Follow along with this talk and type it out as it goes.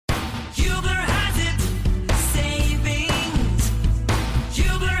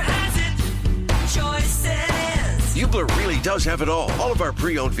does have it all. All of our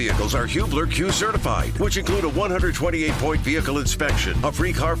pre-owned vehicles are Hubler Q certified, which include a 128-point vehicle inspection, a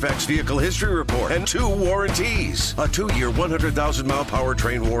free Carfax vehicle history report, and 2 warranties. A 2-year, 100,000-mile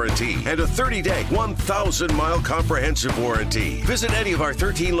powertrain warranty, and a 30-day, 1,000-mile comprehensive warranty. Visit any of our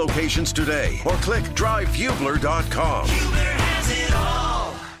 13 locations today, or click drivehubler.com. Hubler has it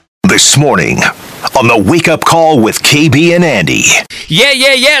all. This morning on the Wake Up Call with KB and Andy. Yeah.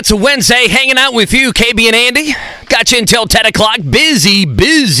 It's a Wednesday, hanging out with you, KB and Andy. Got you until 10 o'clock. Busy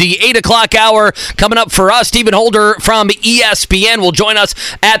 8 o'clock hour coming up for us. Stephen Holder from ESPN will join us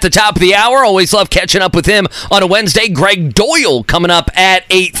at the top of the hour. Always love catching up with him on a Wednesday. Gregg Doyel coming up at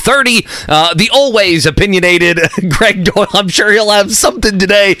 8:30. The always opinionated Gregg Doyel. I'm sure he'll have something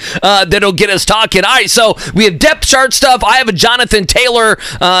today that'll get us talking. All right, so we have depth chart stuff. I have a Jonathan Taylor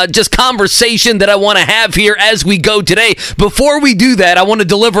just conversation that I want to have here as we go today. Before we do that, I want to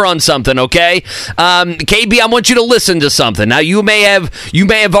deliver on something, okay? KB, I want you to listen to something. Now, you may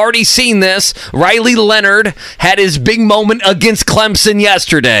have already seen this. Riley Leonard had his big moment against Clemson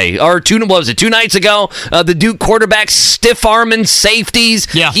yesterday, or 2 nights ago. The Duke quarterback stiff-arming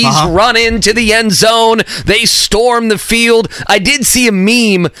safeties. Yeah, He's run into the end zone. They storm the field. I did see a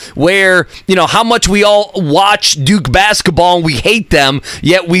meme where, how much we all watch Duke basketball and we hate them,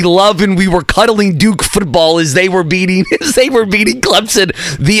 yet we love and we were cuddling Duke football as they were beating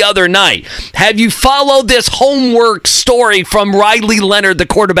Clemson the other night. Have you followed this homework story from Riley Leonard, the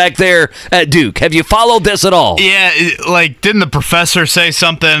quarterback there at Duke? Have you followed this at all? Yeah, didn't the professor say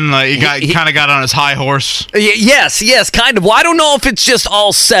something? He kind of got on his high horse. Yes, kind of. Well, I don't know if it's just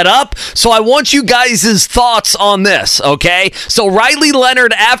all set up, so I want you guys' thoughts on this, okay? So Riley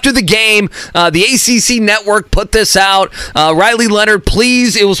Leonard, after the game, the ACC network put this out. Riley Leonard,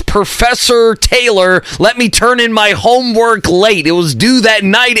 please, it was Professor Taylor, let me turn in my homework late. It was due that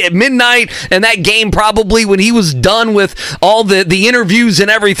night at midnight, and that game probably, when he was done with all the interviews and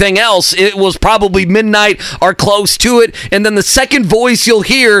everything else, it was probably midnight or close to it. And then the second voice you'll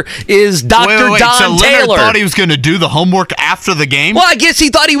hear is Dr. Wait, Don so Taylor. Leonard thought he was going to do the homework after the game? Well, I guess he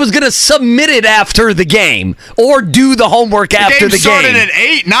thought he was going to submit it after the game or do the homework after the game. The game started at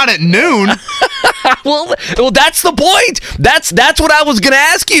 8, not at noon. Well, that's the point. That's what I was going to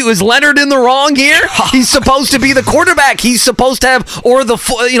ask you. Is Leonard in the wrong here? He's supposed to be the quarterback. He's supposed to have all the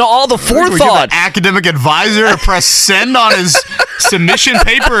forethought. Academic advisor to press send on his submission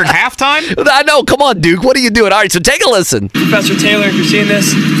paper at halftime? I know. Come on, Duke. What are you doing? All right, so take a listen. Professor Taylor, if you're seeing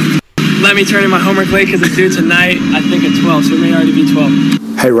this, let me turn in my homework late because it's due tonight, I think at 12, so it may already be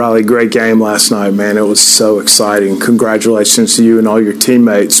 12. Hey, Riley, great game last night, man. It was so exciting. Congratulations to you and all your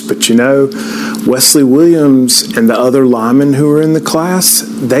teammates. But Wesley Williams and the other linemen who were in the class,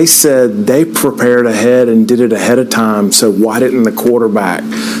 they said they prepared ahead and did it ahead of time, so why didn't the quarterback?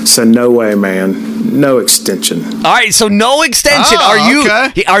 So no way, man. No extension. All right, so no extension. Oh, Are you okay.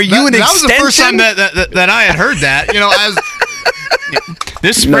 An extension? That was the first time that I had heard that.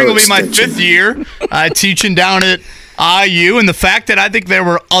 This spring will be my 5th year teaching down at IU, and the fact that I think there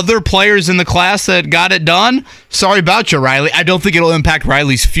were other players in the class that got it done, sorry about you, Riley. I don't think it'll impact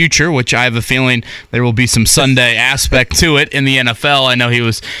Riley's future, which I have a feeling there will be some Sunday aspect to it in the NFL. I know he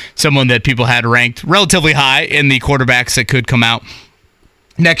was someone that people had ranked relatively high in the quarterbacks that could come out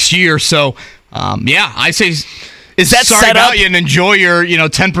next year. So, I say... Is that sorry set about up? you and enjoy your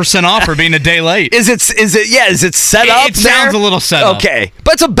 10% off for being a day late. Is it set up? It sounds a little set up. Okay,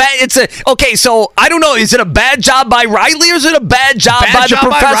 but okay. So I don't know. Is it a bad job by Riley or is it a bad job by the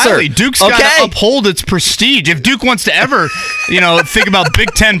professor? By Riley. Duke's got to uphold its prestige. If Duke wants to ever, think about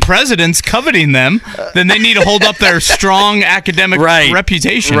Big Ten presidents coveting them, then they need to hold up their strong academic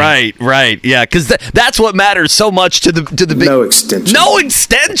reputation. Right. Yeah, because that's what matters so much to the big. No extension. No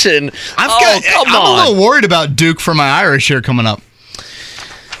extension. I'm a little worried about Duke for my Irish here coming up.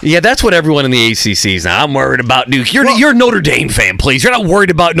 Yeah, that's what everyone in the ACC is now. I'm worried about Duke. You're a Notre Dame fan, please. You're not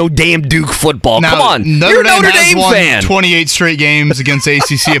worried about no damn Duke football. Now, come on. You're a Notre Dame won fan. 28 straight games against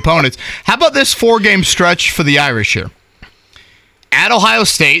ACC opponents. How about this 4-game stretch for the Irish here? At Ohio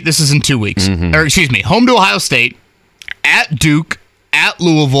State, this is in 2 weeks. Or excuse me, home to Ohio State, at Duke, at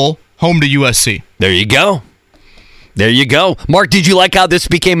Louisville, home to USC. There you go. Mark, did you like how this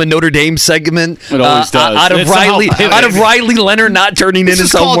became a Notre Dame segment? It always does. Out of Riley Leonard not turning in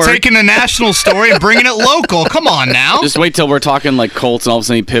his homework. This is called taking a national story and bringing it local. Come on now. Just wait till we're talking like Colts, and all of a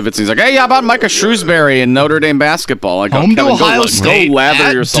sudden he pivots and he's like, "Hey, how about Micah Shrewsbury and Notre Dame basketball?" Like, home to Ohio State, go lather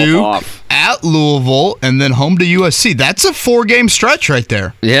at yourself Duke, off. At Louisville, and then home to USC. That's a 4-game stretch right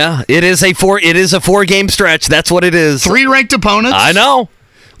there. Yeah, it is a 4-game stretch. That's what it is. 3 ranked opponents. I know.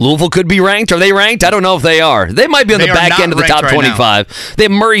 Louisville could be ranked. Are they ranked? I don't know if they are. They might be on the back end of the top 25. They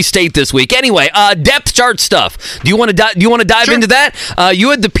have Murray State this week. Anyway, depth chart stuff. Do you want to dive into that? You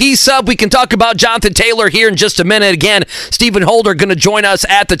had the piece up. We can talk about Jonathan Taylor here in just a minute. Again, Stephen Holder going to join us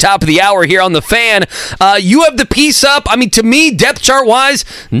at the top of the hour here on The Fan. You have the piece up. I mean, to me, depth chart wise,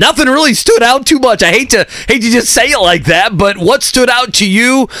 nothing really stood out too much. I hate to just say it like that, but what stood out to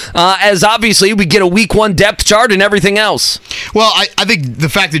you as obviously we get a week 1 depth chart and everything else? Well, I think the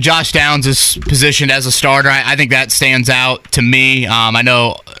fact that Josh Downs is positioned as a starter, I think that stands out to me. I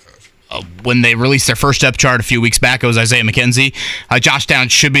know when they released their first depth chart a few weeks back, it was Isaiah McKenzie. Josh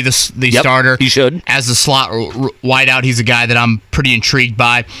Downs should be the starter. He should. As the slot wideout, he's a guy that I'm pretty intrigued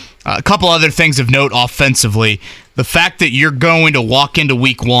by. A couple other things of note offensively. The fact that you're going to walk into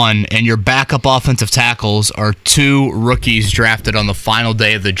week 1 and your backup offensive tackles are 2 rookies drafted on the final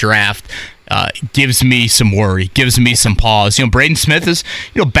day of the draft gives me some worry, gives me some pause. Braden Smith has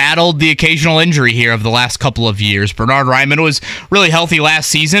battled the occasional injury here over the last couple of years. Bernard Ryman was really healthy last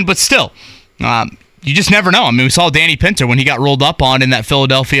season, but still, you just never know. I mean, we saw Danny Pinter when he got rolled up on in that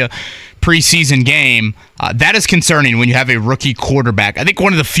Philadelphia preseason game. That is concerning when you have a rookie quarterback. I think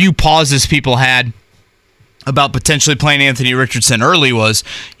one of the few pauses people had about potentially playing Anthony Richardson early was,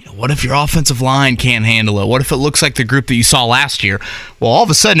 what if your offensive line can't handle it? What if it looks like the group that you saw last year? Well, all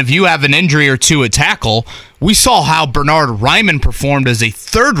of a sudden, if you have an injury or two at tackle, we saw how Bernard Ryman performed as a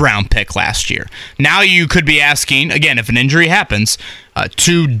 3rd-round pick last year. Now you could be asking, again, if an injury happens,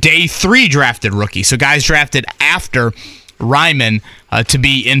 2 day 3 drafted rookies, so guys drafted after Ryman to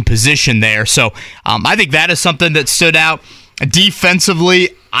be in position there. So I think that is something that stood out.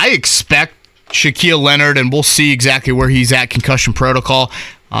 Defensively, I expect Shaquille Leonard, and we'll see exactly where he's at concussion protocol.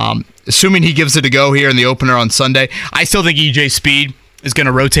 Assuming he gives it a go here in the opener on Sunday, I still think EJ Speed is going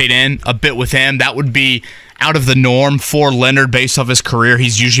to rotate in a bit with him. That would be out of the norm for Leonard based off his career.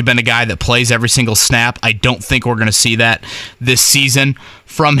 He's usually been a guy that plays every single snap. I don't think we're going to see that this season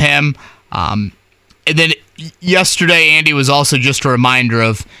from him. And then yesterday, Andy, was also just a reminder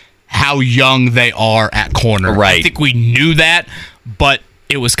of how young they are at corner. Right. I think we knew that, but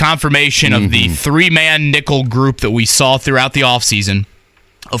it was confirmation of the 3-man nickel group that we saw throughout the offseason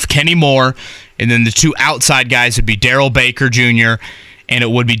of Kenny Moore, and then the 2 outside guys would be Darrell Baker Jr., and it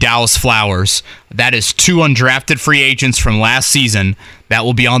would be Dallas Flowers. That is 2 undrafted free agents from last season that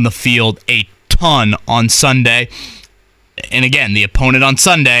will be on the field a ton on Sunday. And again, the opponent on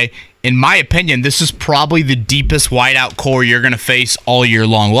Sunday, in my opinion, this is probably the deepest wideout core you're going to face all year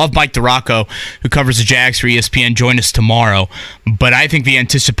long. We'll have Mike DeRocco, who covers the Jags for ESPN, join us tomorrow. But I think the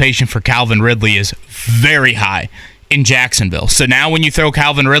anticipation for Calvin Ridley is very high in Jacksonville. So now when you throw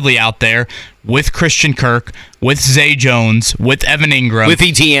Calvin Ridley out there with Christian Kirk, with Zay Jones, with Evan Ingram, with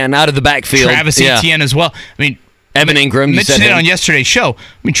Etienne out of the backfield, Travis Etienne as well. I mean, Evan Ingram, you said mentioned it him on yesterday's show. I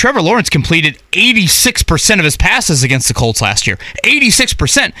mean, Trevor Lawrence completed 86% of his passes against the Colts last year.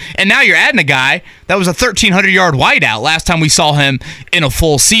 86%. And now you're adding a guy that was a 1,300-yard wideout last time we saw him in a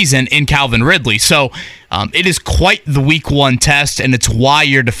full season in Calvin Ridley. So it is quite the week 1 test, and it's why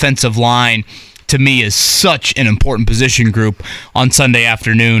your defensive line, to me, is such an important position group on Sunday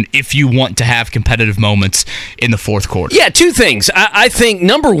afternoon if you want to have competitive moments in the fourth quarter. Yeah, 2 things. I think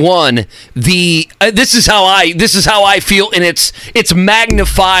number 1, this is how I feel, and it's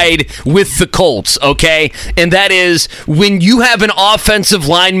magnified with the Colts, okay? And that is when you have an offensive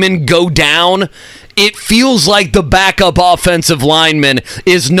lineman go down, it feels like the backup offensive lineman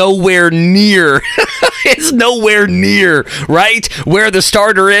is nowhere near, right, where the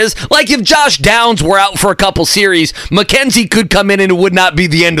starter is. Like if Josh Downs were out for a couple series, McKenzie could come in and it would not be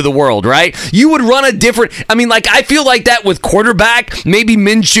the end of the world, right? You would run a different, I feel like that with quarterback. Maybe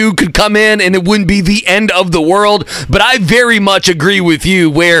Minshew could come in and it wouldn't be the end of the world, but I very much agree with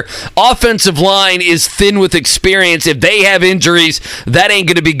you where offensive line is thin with experience. If they have injuries, that ain't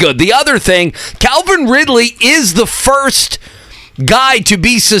going to be good. The other thing, Calvin Ridley is the first guy to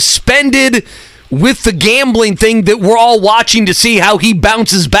be suspended with the gambling thing that we're all watching to see how he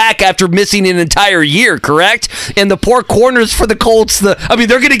bounces back after missing an entire year, correct? And the poor corners for the Colts, they're going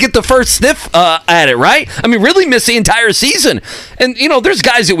to get the first sniff at it, right? Ridley missed the entire season. And, there's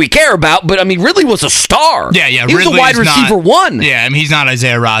guys that we care about, but, Ridley was a star. Yeah. He was a wide receiver 1. Yeah, he's not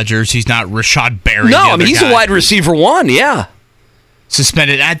Isaiah Rodgers. He's not Rashad Berry. No, he's a wide receiver 1, yeah.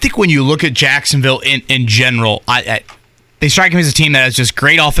 Suspended. I think when you look at Jacksonville in general, they strike me as a team that has just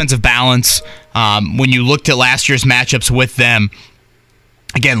great offensive balance. When you looked at last year's matchups with them,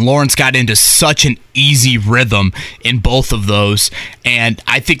 again, Lawrence got into such an easy rhythm in both of those, and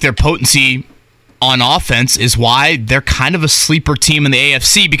I think their potency on offense is why they're kind of a sleeper team in the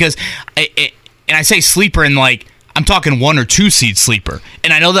AFC because, and I say sleeper in I'm talking 1 or 2 seed sleeper.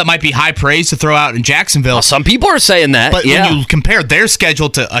 And I know that might be high praise to throw out in Jacksonville. Well, some people are saying that. But when you compare their schedule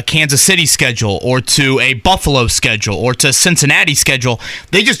to a Kansas City schedule or to a Buffalo schedule or to Cincinnati schedule,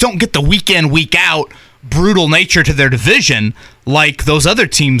 they just don't get the week in, week out brutal nature to their division like those other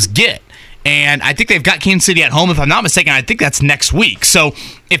teams get. And I think they've got Kansas City at home. If I'm not mistaken, I think that's next week. So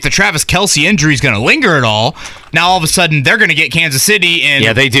if the Travis Kelce injury is going to linger at all, now all of a sudden they're going to get Kansas City in.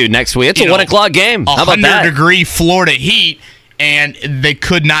 Yeah, they do next week. It's a 1 o'clock game. How about that? 100-degree Florida heat, and they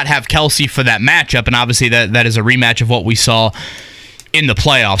could not have Kelce for that matchup. And obviously that is a rematch of what we saw in the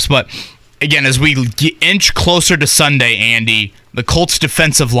playoffs. But again, as we inch closer to Sunday, Andy, the Colts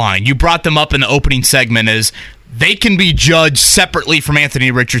defensive line, you brought them up in the opening segment, is they can be judged separately from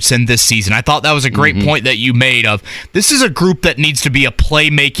Anthony Richardson this season. I thought that was a great point that you made of this is a group that needs to be a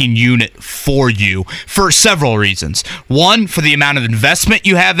playmaking unit for you for several reasons. 1, for the amount of investment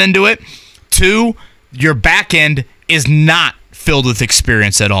you have into it. 2, your back end is not filled with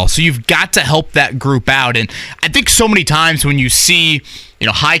experience at all. So you've got to help that group out. And I think so many times when you see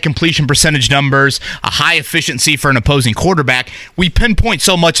high completion percentage numbers, a high efficiency for an opposing quarterback, we pinpoint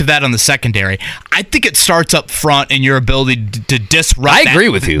so much of that on the secondary. I think it starts up front in your ability to disrupt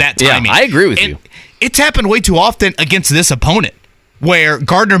that timing. Yeah, I agree with you. It's happened way too often against this opponent, where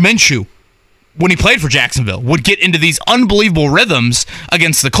Gardner Minshew, when he played for Jacksonville, would get into these unbelievable rhythms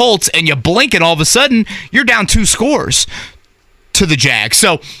against the Colts, and you blink and all of a sudden you're down 2 scores to the Jags.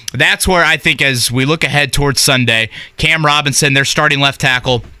 So that's where I think as we look ahead towards Sunday, Cam Robinson, their starting left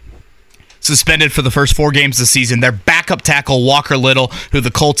tackle, suspended for the first 4 games of the season. Their backup tackle, Walker Little, who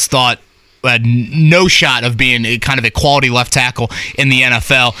the Colts thought had no shot of being kind of a quality left tackle in the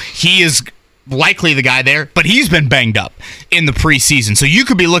NFL. He is likely the guy there, but he's been banged up in the preseason. So you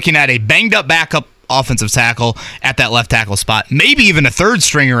could be looking at a banged up backup offensive tackle at that left tackle spot, maybe even a third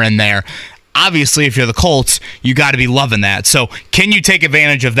stringer in there. Obviously, if you're the Colts, you got to be loving that. So can you take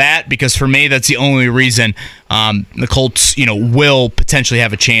advantage of that? Because for me, that's the only reason the Colts, will potentially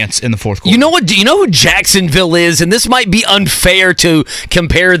have a chance in the fourth quarter. You know what? Do you know who Jacksonville is? And this might be unfair to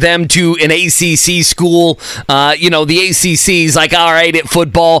compare them to an ACC school. The ACC's like, all right, at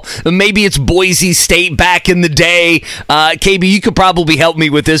football, maybe it's Boise State back in the day. KB, you could probably help me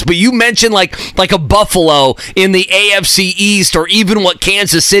with this, but you mentioned like a Buffalo in the AFC East, or even what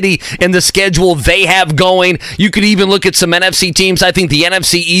Kansas City and the schedule they have going. You could even look at some NFC teams. I think the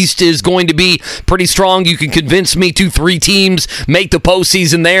NFC East is going to be pretty strong. You can convince me 2-3 teams make the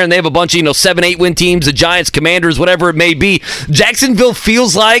postseason there, and they have a bunch of 7-8 win teams, the Giants, Commanders, whatever it may be. Jacksonville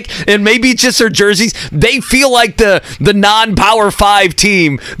feels like, and maybe it's just their jerseys, they feel like the non-Power 5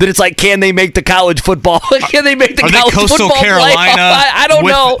 team that it's like, can they make the college football? Can they make the college Coastal football Carolina? I don't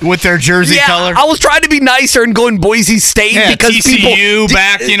know. With their jersey color? I was trying to be nicer and going Boise State because TCU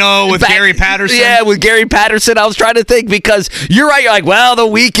back, with Gary Patterson. Yeah, with Gary Patterson. I was trying to think, because you're right. You're like, well, the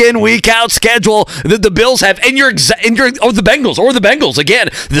week in, week out schedule that the Bills have, and the Bengals again.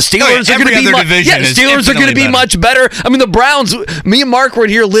 The Steelers are going to be much better. I mean, the Browns. Me and Mark were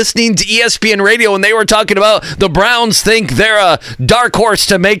here listening to ESPN Radio, and they were talking about the Browns think they're a dark horse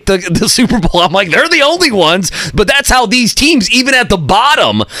to make the Super Bowl. I'm like, they're the only ones, but that's how these teams, even at the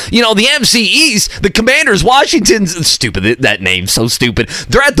bottom, the NFC East, the Commanders, Washington's stupid. That name's so stupid.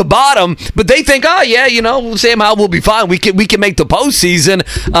 They're at the bottom, but they think, Sam Howell will be fine. We can make the postseason.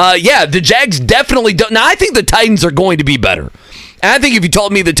 The Jags definitely don't. Now, I think the Titans are going to be better. And I think if you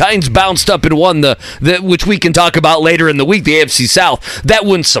told me the Titans bounced up and won the which we can talk about later in the week, the AFC South, that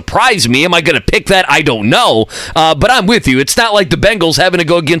wouldn't surprise me. Am I going to pick that? I don't know. But I'm with you. It's not like the Bengals having to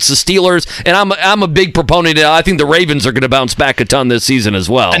go against the Steelers, and I'm a big proponent. I think the Ravens are going to bounce back a ton this season as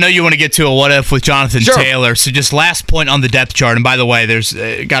well. I know you want to get to a what if with Jonathan Taylor. So just last point on the depth chart. And by the way, there's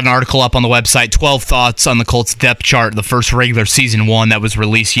got an article up on the website, 12 thoughts on the Colts depth chart, the first regular season one that was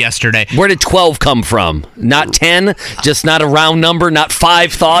released yesterday. Where did 12 come from? Not 10? Just not a round number? Not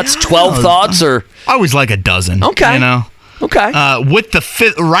 5 thoughts? 12 thoughts? Or I always like a dozen. Okay. Okay. With the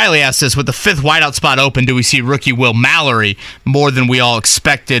fifth, Riley asked this, with the 5th wideout spot open, do we see rookie Will Mallory more than we all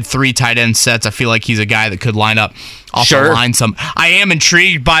expected? 3 tight end sets. I feel like he's a guy that could line up off the line some. I am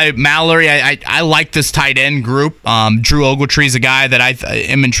intrigued by Mallory. I like this tight end group. Drew Ogletree's a guy that I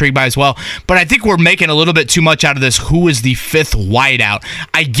am intrigued by as well. But I think we're making a little bit too much out of this. Who is the 5th wideout?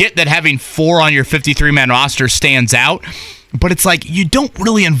 I get that having 4 on your 53-man roster stands out, but it's like you don't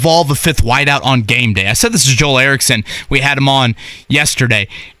really involve a 5th wideout on game day. I said this to Joel Erickson. We had him on yesterday.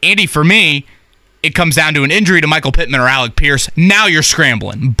 Andy, for me, it comes down to an injury to Michael Pittman or Alec Pierce. Now you're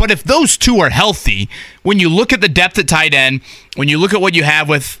scrambling. But if those two are healthy, when you look at the depth at tight end, when you look at what you have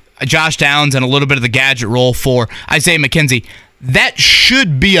with Josh Downs and a little bit of the gadget role for Isaiah McKenzie, that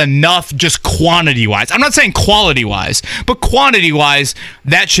should be enough just quantity-wise. I'm not saying quality-wise, but quantity-wise,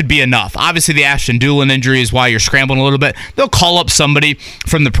 that should be enough. Obviously, the Ashton Doolin injury is why you're scrambling a little bit. They'll call up somebody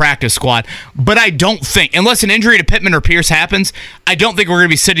from the practice squad, but I don't think, unless an injury to Pittman or Pierce happens, I don't think we're going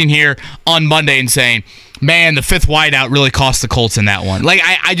to be sitting here on Monday and saying, man, the fifth wideout really cost the Colts in that one. Like,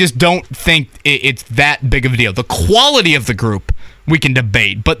 I just don't think it's that big of a deal. The quality of the group, we can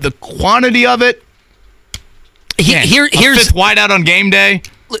debate, but the quantity of it, here's fifth wideout on game day.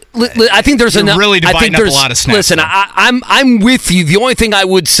 I think there's enough. Really dividing up a lot of snaps. Listen, I'm with you. The only thing I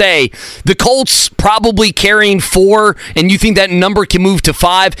would say, the Colts probably carrying 4, and you think that number can move to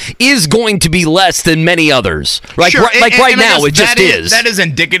 5, is going to be less than many others. Like, sure. right now, it just is. That is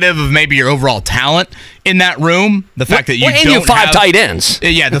indicative of maybe your overall talent in that room. The fact that you don't have 5 tight ends.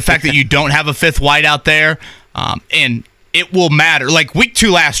 Yeah, the fact that you don't have a fifth wideout there, and it will matter. Like week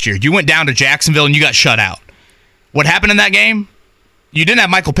 2 last year, you went down to Jacksonville and you got shut out. What happened in that game? You didn't have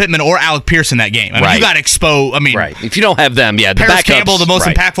Michael Pittman or Alec Pierce in that game. I mean, you got exposed. I mean, if you don't have them, the Paris backups, Campbell, the most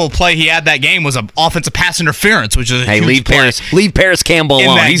impactful play he had that game was an offensive pass interference, which is a huge play. Leave Paris Campbell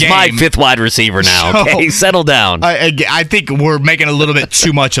alone. He's my fifth wide receiver now. Okay, settle down. I think we're making a little bit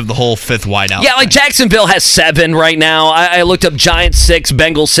too much of the whole fifth wideout. Yeah, like Jacksonville has 7 right now. I looked up Giants 6,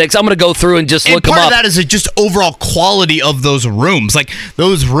 Bengals 6. I'm going to go through and just look them up. Part of that is just overall quality of those rooms. Like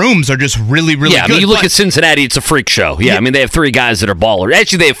those rooms are just really, really good. Yeah, I mean, you look at Cincinnati, it's a freak show. Yeah, I mean, they have 3 guys that are ballers.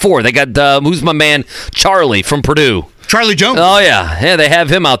 Actually, they have 4. They got, who's my man? Charlie from Purdue. Charlie Jones. Oh, yeah. They have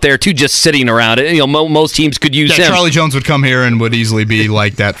him out there, too, just sitting around. Most teams could use him. Charlie Jones would come here and would easily be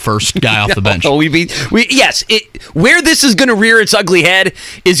like that first guy off the bench. Where this is going to rear its ugly head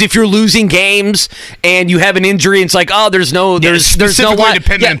is if you're losing games and you have an injury and it's like, there's no wide.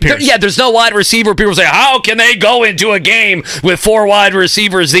 There's no wide receiver. People say, how can they go into a game with 4 wide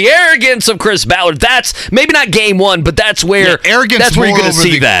receivers? The arrogance of Chris Ballard. That's maybe not game 1, but that's where arrogance. That's where you're going to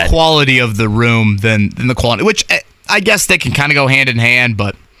see the quality of the room than the quality, which I guess they can kind of go hand in hand,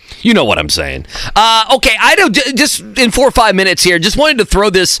 but you know what I'm saying. Okay, I don't just in 4 or 5 minutes here. Just wanted to throw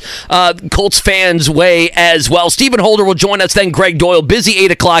this Colts fans' way as well. Stephen Holder will join us then. Gregg Doyel, busy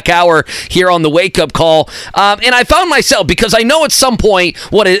 8 o'clock hour here on the Wake Up Call. And I found myself, because I know at some point,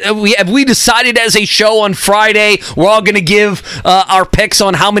 we decided as a show on Friday, we're all going to give our picks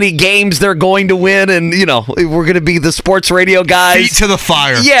on how many games they're going to win, and we're going to be the sports radio guys. Feet to the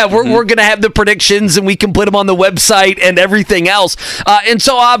fire. Yeah, we're going to have the predictions, and we can put them on the website and everything else. And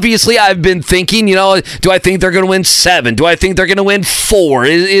so obviously, I've been thinking, do I think they're going to win 7? Do I think they're going to win 4?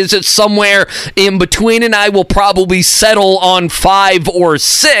 Is it somewhere in between? And I will probably settle on 5 or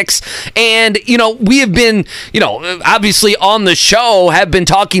 6. And, we have been, obviously on the show, have been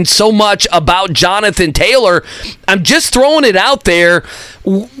talking so much about Jonathan Taylor. I'm just throwing it out there.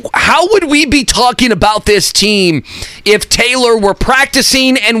 How would we be talking about this team if Taylor were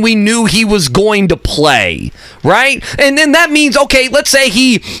practicing and we knew he was going to play, right? And then that means, okay, let's say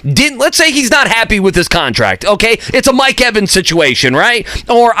he's not happy with his contract, okay? It's a Mike Evans situation, right?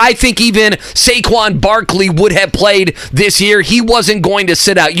 Or I think even Saquon Barkley would have played this year. He wasn't going to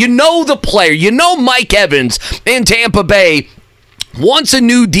sit out. The player, Mike Evans in Tampa Bay wants a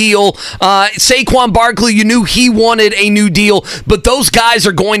new deal. Saquon Barkley, you knew he wanted a new deal, but those guys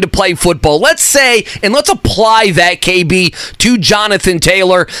are going to play football. Let's say, and let's apply that, KB, to Jonathan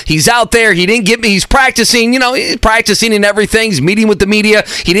Taylor. He's out there. He's practicing, he's practicing and everything. He's meeting with the media.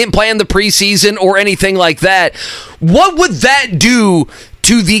 He didn't play in the preseason or anything like that. What would that do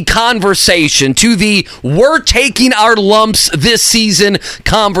to the conversation, to the we're taking our lumps this season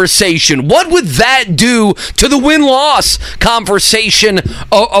conversation? What would that do to the win-loss conversation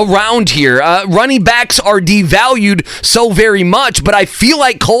around here? Running backs are devalued so very much, but I feel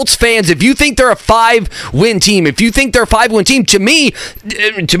like Colts fans, if you think they're a 5-win team, to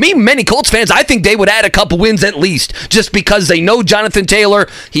me, many Colts fans, I think they would add a couple wins at least, just because they know Jonathan Taylor,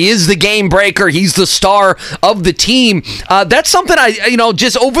 he is the game breaker, he's the star of the team. That's something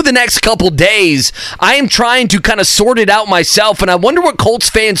just over the next couple days, I am trying to kind of sort it out myself, and I wonder what Colts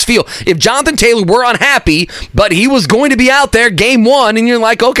fans feel. If Jonathan Taylor were unhappy, but he was going to be out there game 1, and you're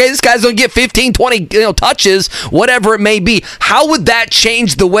like, okay, this guy's going to get 15, 20 touches, whatever it may be, how would that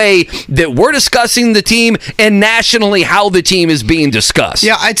change the way that we're discussing the team and nationally how the team is being discussed?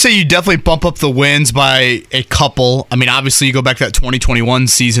 Yeah, I'd say you definitely bump up the wins by a couple. I mean, obviously, you go back to that 2021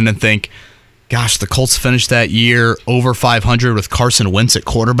 season and think, gosh, the Colts finished that year over 500 with Carson Wentz at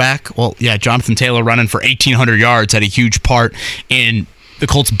quarterback. Well, yeah, Jonathan Taylor running for 1,800 yards had a huge part in the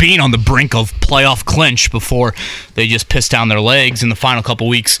Colts being on the brink of playoff clinch before they just pissed down their legs in the final couple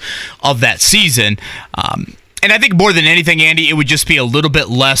weeks of that season. And I think more than anything, Andy, it would just be a little bit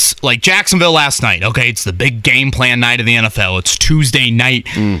less like Jacksonville last night. Okay, it's the big game plan night of the NFL. It's Tuesday night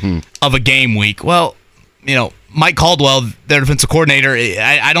of a game week. Well, Mike Caldwell, their defensive coordinator,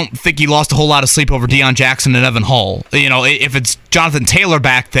 I don't think he lost a whole lot of sleep over Deion Jackson and Evan Hull. If it's Jonathan Taylor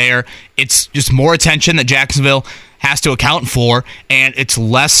back there, it's just more attention that Jacksonville has to account for, and it's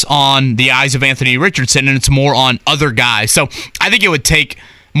less on the eyes of Anthony Richardson, and it's more on other guys. So I think it would take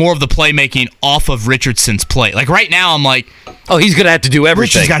more of the playmaking off of Richardson's plate. Like right now, I'm like, oh, he's going to have to do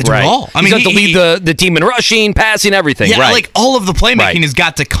everything. Richardson's got to do it all. He's got to lead the team in rushing, passing, everything. Yeah, right. like all of the playmaking has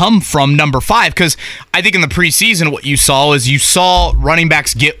got to come from number 5, because I think in the preseason what you saw running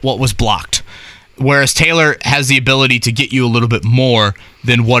backs get what was blocked, whereas Taylor has the ability to get you a little bit more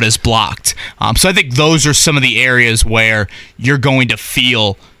than what is blocked. So I think those are some of the areas where you're going to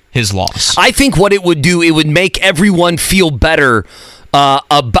feel his loss. I think what it would do, it would make everyone feel better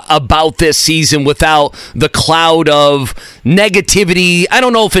about this season without the cloud of negativity. I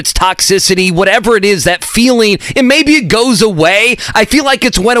don't know if it's toxicity, whatever it is, that feeling, and maybe it goes away. I feel like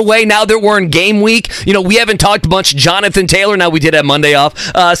it's went away now that we're in game week. We haven't talked much Jonathan Taylor. Now we did have Monday off,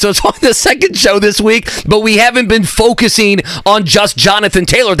 so it's on the second show this week, but we haven't been focusing on just Jonathan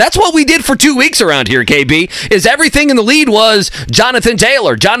Taylor. That's what we did for 2 weeks around here, KB, is everything in the lead was Jonathan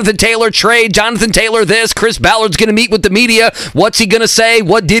Taylor. Jonathan Taylor trade, Jonathan Taylor this, Chris Ballard's going to meet with the media. What's he going to say?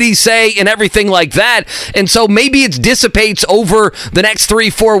 What did he say? And everything like that. And so maybe it dissipates over the next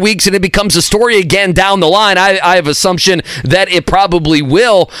 3-4 weeks and it becomes a story again down the line. I have assumption that it probably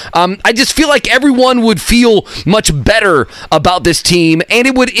will. I just feel like everyone would feel much better about this team, and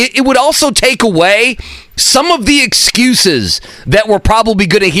it would also take away some of the excuses that we're probably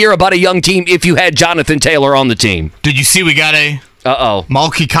going to hear about a young team if you had Jonathan Taylor on the team. Did you see we got a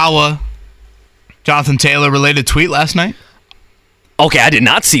Malkikawa Jonathan Taylor related tweet last night? Okay, I did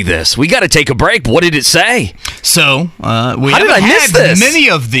not see this. We got to take a break. What did it say? So, we How did I miss this? Many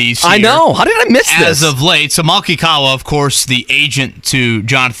of these here I know. How did I miss this? As of late. So, Malkikawa, of course, the agent to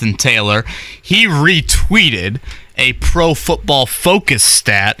Jonathan Taylor, he retweeted a Pro Football Focus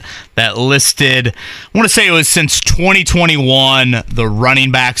stat that listed, I want to say it was since 2021, the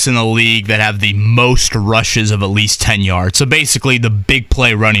running backs in the league that have the most rushes of at least 10 yards. So, basically, the big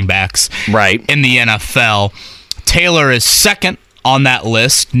play running backs in the NFL. Taylor is second on that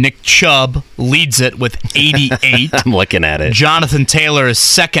list. Nick Chubb leads it with 88. I'm looking at it. Jonathan Taylor is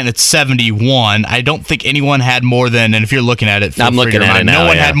second at 71. I don't think anyone had more than, and if you're looking at it, I'm looking at it now. No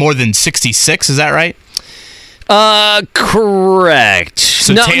one had more than 66. Is that right? Correct.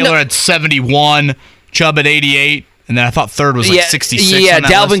 So Taylor at 71, Chubb at 88. And then I thought third was 66. Yeah, on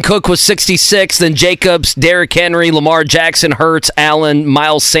that Dalvin list. Cook was 66. Then Jacobs, Derrick Henry, Lamar Jackson, Hurts, Allen,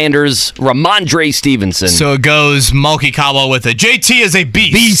 Miles Sanders, Ramondre Stevenson. So it goes Malkikawa with a JT is a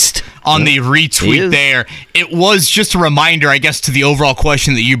beast on the retweet there. It was just a reminder, I guess, to the overall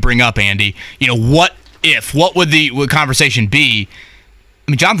question that you bring up, Andy. What would the conversation be?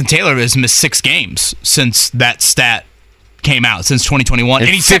 I mean, Jonathan Taylor has missed 6 games since that stat came out, since 2021, and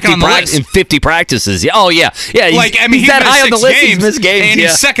he's second on the list in 50 practices. Yeah. Oh yeah. He's that high on the list. He's missed games, and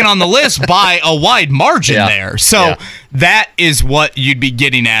he's second on the list by a wide margin there. So that is what you'd be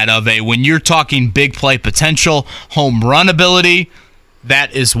getting at of when you're talking big play potential, home run ability.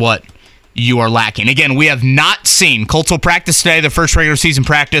 That is what you are lacking. Again, we have not seen Colts will practice today, the first regular season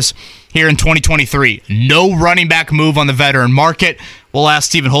practice here in 2023. No running back move on the veteran market. We'll ask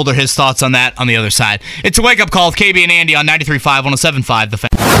Stephen Holder his thoughts on that on the other side. It's a wake-up call with KB and Andy on 93.5, 107.5 The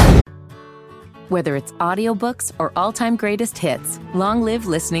Fan. Whether it's audiobooks or all-time greatest hits, long live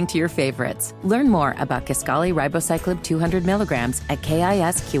listening to your favorites. Learn more about Kisqali Ribociclib 200 milligrams at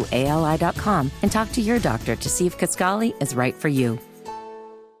KISQALI.com and talk to your doctor to see if Kisqali is right for you.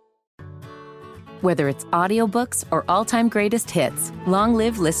 Whether it's audiobooks or all-time greatest hits, long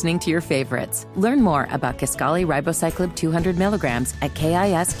live listening to your favorites. Learn more about Kisqali Ribociclib 200 milligrams at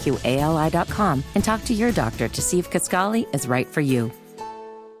KISQALI.com and talk to your doctor to see if Kisqali is right for you.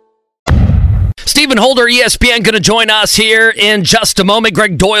 Stephen Holder, ESPN, going to join us here in just a moment.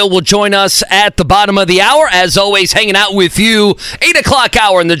 Gregg Doyel will join us at the bottom of the hour. As always, hanging out with you, 8 o'clock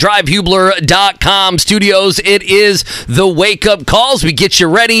hour in the DriveHubler.com studios. It is the wake-up calls. We get you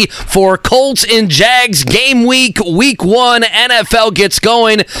ready for Colts and Jags game week. Week 1, NFL gets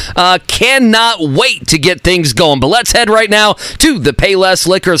going. Cannot wait to get things going. But let's head right now to the Payless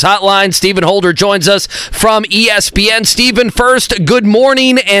Liquors hotline. Stephen Holder joins us from ESPN. Stephen, first, good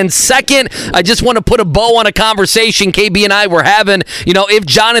morning. And second, I just want to to put a bow on a conversation KB and I were having. You know, if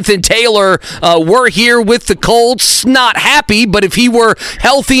Jonathan Taylor were here with the Colts, not happy, but if he were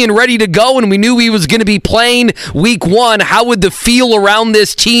healthy and ready to go and we knew he was going to be playing week 1, how would the feel around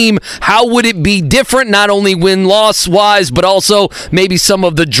this team, how would it be different, not only win-loss wise, but also maybe some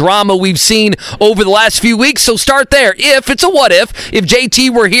of the drama we've seen over the last few weeks? So start there. If it's a what if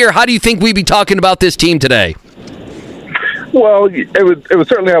JT were here, how do you think we'd be talking about this team today? Well, it would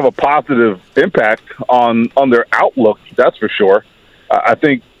certainly have a positive impact on their outlook, that's for sure. I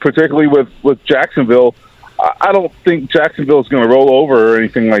think particularly with Jacksonville, I don't think Jacksonville is going to roll over or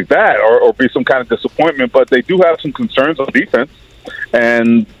anything like that or be some kind of disappointment, but they do have some concerns on defense.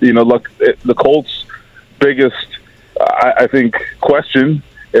 And, you know, look, the Colts' biggest, I think, question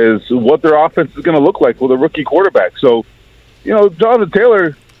is what their offense is going to look like with a rookie quarterback. So, you know, Jonathan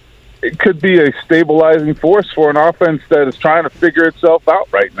Taylor, it could be a stabilizing force for an offense that is trying to figure itself out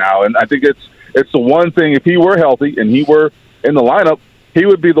right now. And I think it's the one thing, if he were healthy and he were in the lineup, he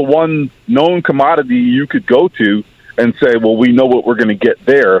would be the one known commodity you could go to and say, well, we know what we're going to get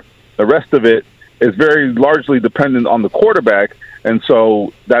there. The rest of it is very largely dependent on the quarterback, and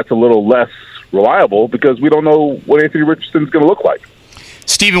so that's a little less reliable because we don't know what Anthony Richardson's going to look like.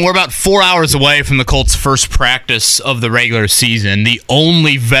 Steven, we're about 4 hours away from the Colts' first practice of the regular season. The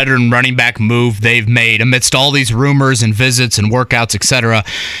only veteran running back move they've made amidst all these rumors and visits and workouts, etc.,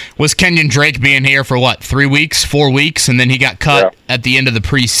 was Kenyon Drake being here for, 3 weeks, 4 weeks, and then he got cut at the end of the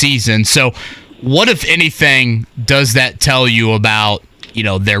preseason. So what, if anything, does that tell you about, you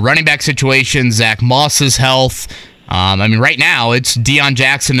know, their running back situation, Zach Moss's health? I mean, right now it's Deion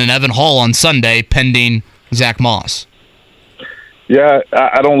Jackson and Evan Hall on Sunday pending Zach Moss. Yeah,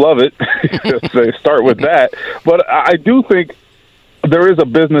 I don't love it. So start with that. But I do think there is a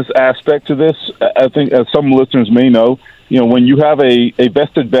business aspect to this. I think, as some listeners may know, you know, when you have a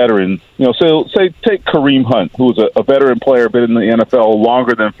vested veteran, you know, so say take Kareem Hunt, who's a veteran player, been in the NFL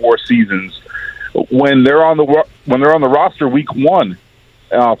longer than 4 seasons. When they're on the roster week 1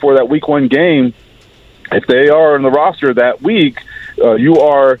 for that week 1 game, if they are in the roster that week, you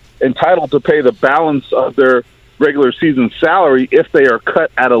are entitled to pay the balance of their regular season salary if they are cut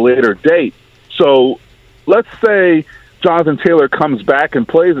at a later date. So let's say Jonathan Taylor comes back and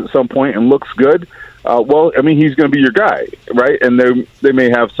plays at some point and looks good. Well, I mean, he's going to be your guy, right? And they may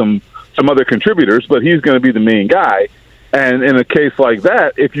have some other contributors, but he's going to be the main guy. And in a case like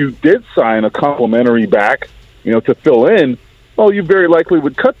that, if you did sign a complimentary back, you know, to fill in, well, you very likely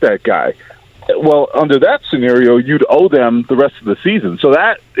would cut that guy. Well, under that scenario, you'd owe them the rest of the season. So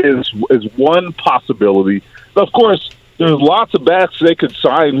that is one possibility. Of course, there's lots of backs they could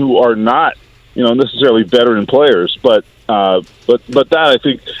sign who are not, you know, necessarily veteran players, but that I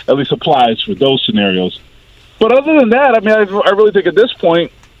think at least applies for those scenarios. But other than that, I mean, I really think at this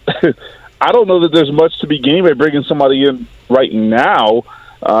point, I don't know that there's much to be gained by bringing somebody in right now.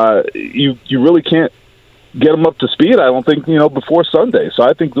 You really can't get them up to speed, I don't think, you know, before Sunday. So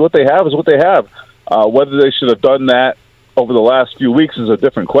I think what they have is what they have. Whether they should have done that over the last few weeks is a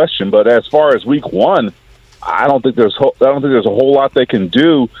different question. But as far as week 1, I don't think there's a whole lot they can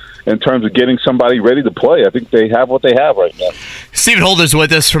do in terms of getting somebody ready to play. I think they have what they have right now. Steven Holder's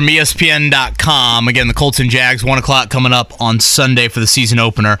with us from ESPN.com. Again, the Colts and Jags, 1 o'clock coming up on Sunday for the season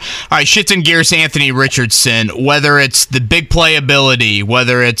opener. All right, shifting gears to Anthony Richardson. Whether it's the big play ability,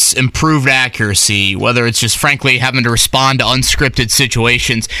 whether it's improved accuracy, whether it's just, frankly, having to respond to unscripted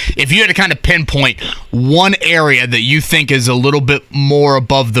situations, if you had to kind of pinpoint one area that you think is a little bit more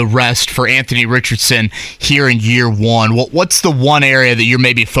above the rest for Anthony Richardson here in year 1, what's the one area that you're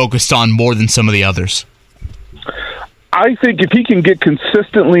maybe focused on more than some of the others? I think if he can get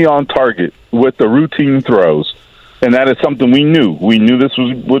consistently on target with the routine throws, and that is something we knew. We knew this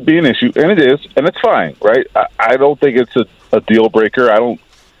would be an issue, and it is, and it's fine, right? I don't think it's a deal breaker. I don't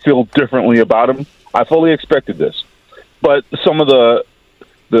feel differently about him. I fully expected this. But some of the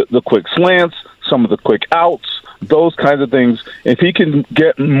quick slants, some of the quick outs, those kinds of things, if he can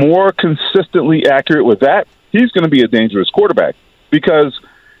get more consistently accurate with that, he's going to be a dangerous quarterback. Because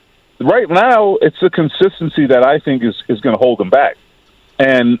right now, it's the consistency that I think is going to hold him back.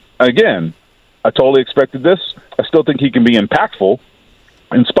 And again, I totally expected this. I still think he can be impactful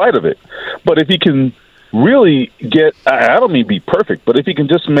in spite of it. But if he can really get, I don't mean be perfect, but if he can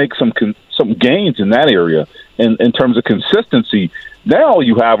just make some gains in that area in terms of consistency, now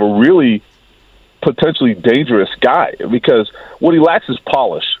you have a really potentially dangerous guy, because what he lacks is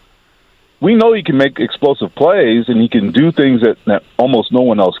polish. We know he can make explosive plays and he can do things that almost no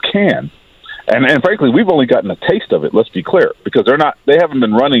one else can. And frankly, we've only gotten a taste of it, let's be clear, because they haven't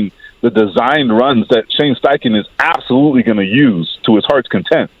been running the designed runs that Shane Steichen is absolutely going to use to his heart's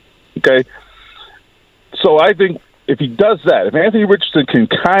content. Okay? So I think if he does that, if Anthony Richardson can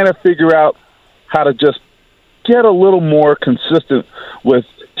kind of figure out how to just get a little more consistent with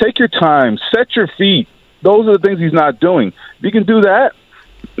take your time, set your feet. Those are the things he's not doing. If you can do that,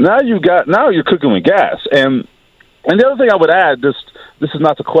 now you're cooking with gas. And the other thing I would add, this is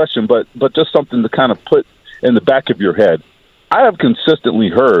not the question, but just something to kind of put in the back of your head. I have consistently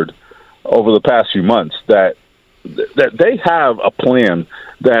heard over the past few months that they have a plan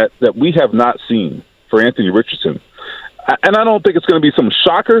that we have not seen for Anthony Richardson. And I don't think it's going to be some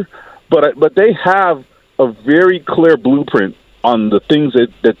shocker, but they have a very clear blueprint on the things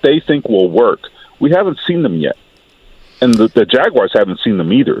that they think will work. We haven't seen them yet, and the Jaguars haven't seen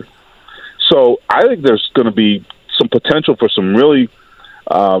them either. So I think there's going to be some potential for some really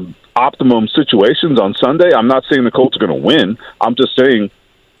optimum situations on Sunday. I'm not saying the Colts are going to win. I'm just saying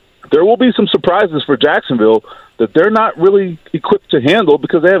there will be some surprises for Jacksonville that they're not really equipped to handle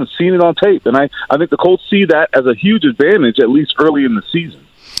because they haven't seen it on tape. And I think the Colts see that as a huge advantage, at least early in the season.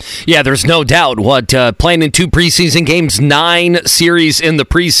 Yeah, there's no doubt. Playing in 2 preseason games, 9 series in the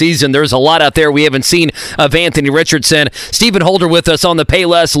preseason. There's a lot out there we haven't seen of Anthony Richardson. Stephen Holder with us on the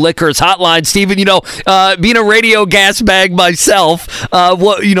Payless Liquors hotline. Stephen, being a radio gas bag myself, me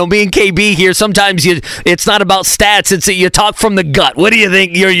and KB here, sometimes it's not about stats. It's that you talk from the gut. What do you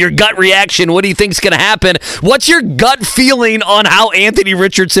think? Your gut reaction. What do you think's going to happen? What's your gut feeling on how Anthony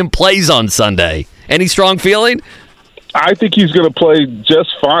Richardson plays on Sunday? Any strong feeling? I think he's going to play just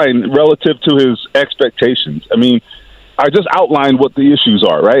fine relative to his expectations. I mean, I just outlined what the issues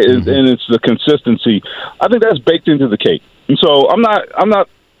are, right? Mm-hmm. And it's the consistency. I think that's baked into the cake. And so I'm not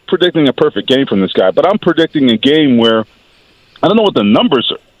predicting a perfect game from this guy, but I'm predicting a game where I don't know what the numbers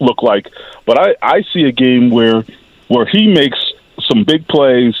look like, but I see a game where he makes some big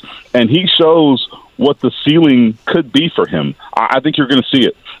plays and he shows what the ceiling could be for him. I think you're going to see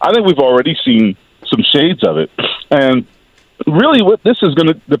it. I think we've already seen some shades of it. And really what this is going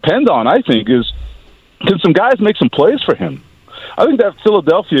to depend on, I think, is can some guys make some plays for him? I think that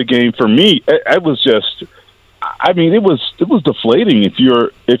Philadelphia game for me, it was just, I mean, it was deflating if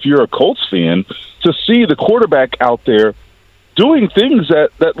you're a Colts fan to see the quarterback out there doing things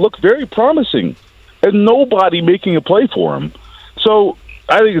that look very promising and nobody making a play for him. So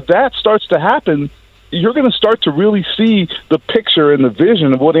I think if that starts to happen, you're going to start to really see the picture and the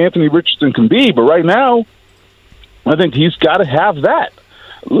vision of what Anthony Richardson can be. But right now, I think he's got to have that.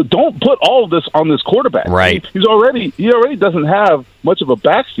 Don't put all of this on this quarterback. Right. He already doesn't have much of a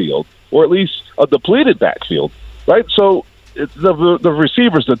backfield, or at least a depleted backfield, right? So the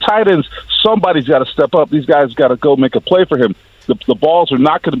receivers, the tight ends, somebody's got to step up. These guys got to go make a play for him. The balls are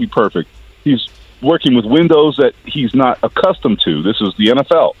not going to be perfect. He's working with windows that he's not accustomed to. This is the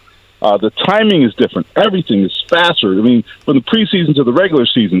NFL. The timing is different. Everything is faster. I mean, from the preseason to the regular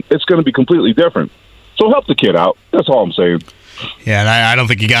season, it's going to be completely different. So help the kid out. That's all I'm saying. Yeah, and I don't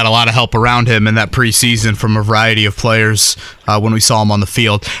think he got a lot of help around him in that preseason from a variety of players when we saw him on the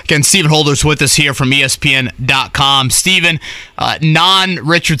field. Again, Stephen Holder's with us here from ESPN.com. Stephen,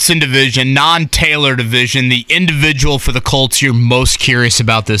 non-Richardson division, non-Taylor division, the individual for the Colts you're most curious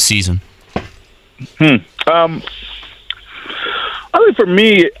about this season? I think for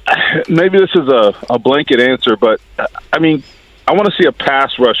me, maybe this is a blanket answer, but I mean, I want to see a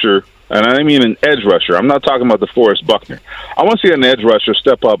pass rusher, and I mean an edge rusher. I'm not talking about DeForest Buckner. I want to see an edge rusher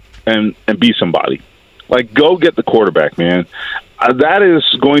step up and be somebody. Like, go get the quarterback, man. That is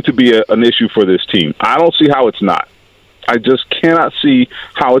going to be an issue for this team. I don't see how it's not. I just cannot see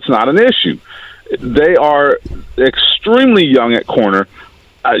how it's not an issue. They are extremely young at corner.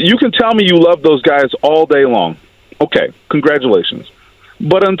 You can tell me you love those guys all day long. Okay, congratulations.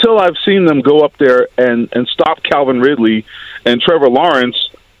 But until I've seen them go up there and stop Calvin Ridley and Trevor Lawrence,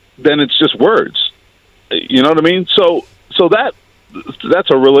 then it's just words. You know what I mean? So that's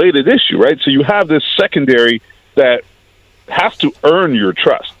a related issue, right? So you have this secondary that has to earn your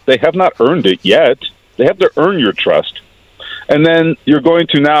trust. They have not earned it yet. They have to earn your trust. And then you're going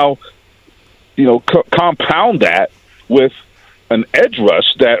to now, compound that with an edge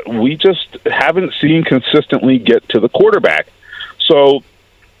rush that we just haven't seen consistently get to the quarterback. So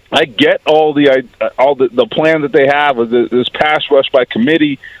I get all the plan that they have of this pass rush by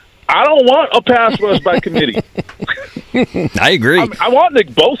committee. I don't want a pass rush by committee. I agree. I want Nick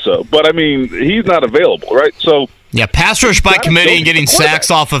Bosa, but I mean, he's not available, right? So yeah, pass rush by committee and getting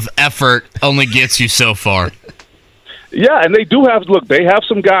sacks off of effort only gets you so far. Yeah, and they do have they have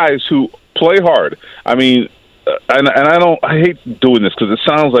some guys who play hard. I mean, and I hate doing this because it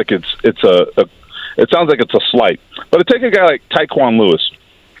sounds like it's a slight. But take a guy like Tyquan Lewis.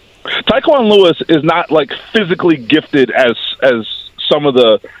 Tyquan Lewis is not like physically gifted as some of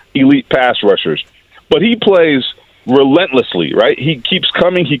the elite pass rushers, but he plays relentlessly, right? He keeps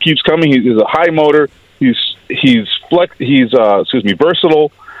coming. He's a high motor. He's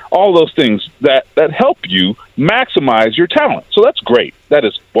versatile. All those things that help you maximize your talent. So that's great. That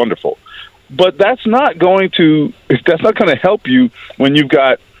is wonderful. But that's not going to help you when you've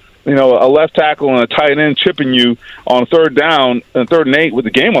got, a left tackle and a tight end chipping you on third down and 3rd and 8 with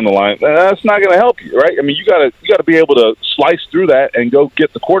the game on the line. That's not going to help you, right? I mean, you got to be able to slice through that and go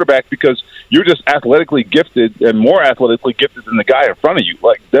get the quarterback because you're just athletically gifted and more athletically gifted than the guy in front of you.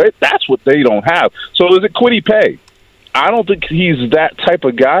 Like that's what they don't have. So is it Kwity Paye? I don't think he's that type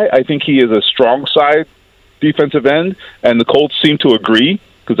of guy. I think he is a strong side defensive end, and the Colts seem to agree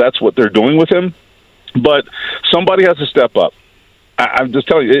because that's what they're doing with him. But somebody has to step up. I'm just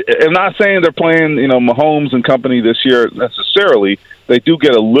telling you, I'm not saying they're playing, Mahomes and company this year necessarily. They do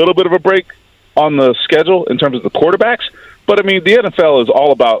get a little bit of a break on the schedule in terms of the quarterbacks. But, I mean, the NFL is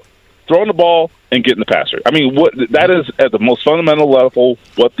all about throwing the ball and getting the passer. I mean, that is at the most fundamental level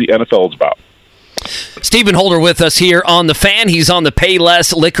what the NFL is about. Stephen Holder with us here on The Fan. He's on the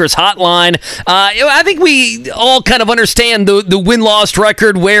Payless Liquors hotline. I think we all kind of understand the win-loss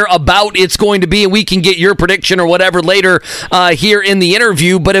record, where about it's going to be, and we can get your prediction or whatever later here in the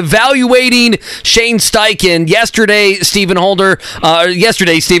interview. But evaluating Shane Steichen yesterday, Stephen,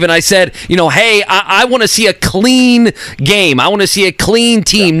 I said, hey, I want to see a clean game. I want to see a clean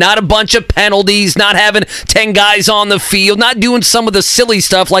team, not a bunch of penalties, not having 10 guys on the field, not doing some of the silly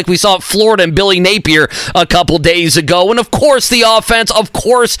stuff like we saw at Florida and Billy Napier a couple days ago. And of course the offense, of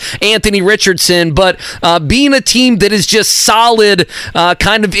course Anthony Richardson, but being a team that is just solid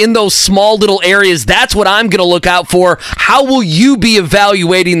kind of in those small little areas, that's what I'm going to look out for. How will you be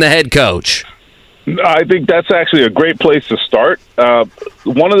evaluating the head coach? I think that's actually a great place to start.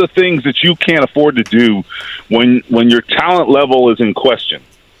 One of the things that you can't afford to do when your talent level is in question,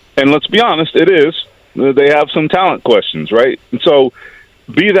 and let's be honest, it is, they have some talent questions, right? And so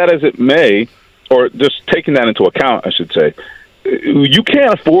be that as it may, or just taking that into account, I should say, you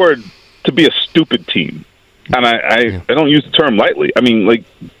can't afford to be a stupid team. And I don't use the term lightly. I mean, like,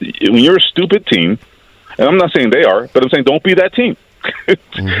 when you're a stupid team, and I'm not saying they are, but I'm saying don't be that team.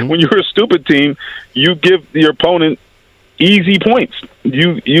 When you're a stupid team, you give your opponent easy points.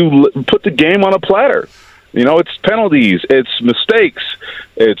 You put the game on a platter. It's penalties, it's mistakes,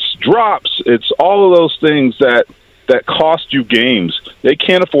 it's drops, it's all of those things that cost you games. They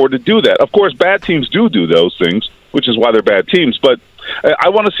can't afford to do that. Of course, bad teams do those things, which is why they're bad teams. But I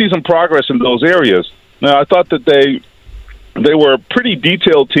want to see some progress in those areas. Now, I thought that they were a pretty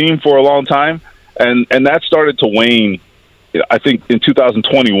detailed team for a long time, and that started to wane, I think, in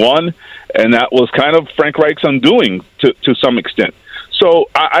 2021, and that was kind of Frank Reich's undoing to some extent. So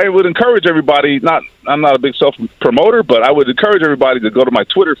I would encourage everybody, I'm not a big self-promoter, but I would encourage everybody to go to my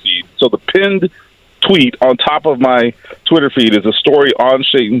Twitter feed. So the pinned tweet on top of my Twitter feed is a story on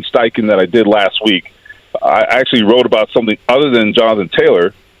Shane Steichen that I did last week. I actually wrote about something other than Jonathan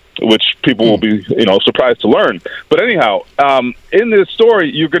Taylor, which people will be, surprised to learn. But anyhow, in this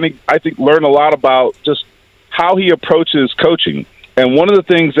story, you're going to, I think, learn a lot about just how he approaches coaching. And one of the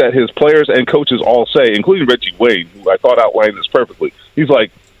things that his players and coaches all say, including Reggie Wayne, who I thought outlined this perfectly, he's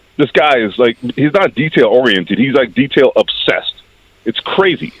like, this guy is like, he's not detail-oriented. He's like detail-obsessed. It's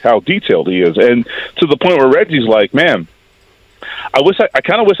crazy how detailed he is. And to the point where Reggie's like, man, I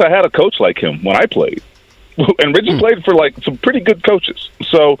kind of wish I had a coach like him when I played. And Reggie played for like some pretty good coaches.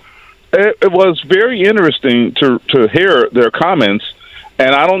 So it was very interesting to hear their comments.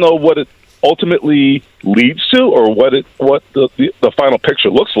 And I don't know what it ultimately leads to or what the final picture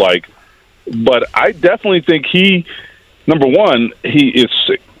looks like. But I definitely think number one, he is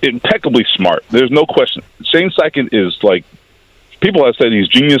impeccably smart. There's no question. Shane Steichen is like, people have said he's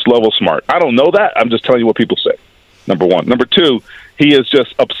genius level smart. I don't know that. I'm just telling you what people say, number one. Number two, he is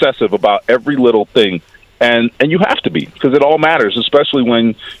just obsessive about every little thing. And you have to be, because it all matters, especially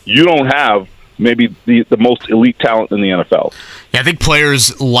when you don't have maybe the most elite talent in the NFL. Yeah, I think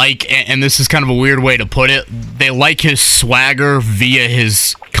players like, and this is kind of a weird way to put it, they like his swagger via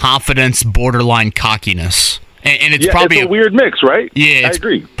his confidence, borderline cockiness. And it's probably it's a weird mix, right? Yeah, I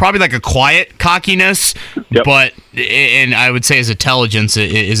agree. Probably like a quiet cockiness, but and I would say his intelligence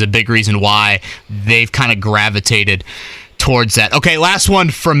is a big reason why they've kind of gravitated towards that. Okay, last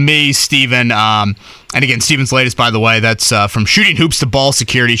one from me, Steven. And again, Steven's latest, by the way, that's from shooting hoops to ball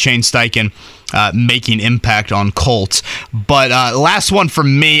security, Shane Steichen. making impact on Colts. But last one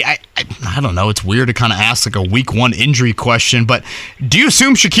from me, I don't know, it's weird to kind of ask like a week 1 injury question, but do you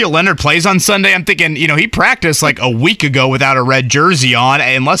assume Shaquille Leonard plays on Sunday? I'm thinking, he practiced like a week ago without a red jersey on,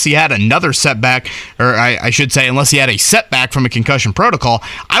 unless he had another setback, or I should say, unless he had a setback from a concussion protocol.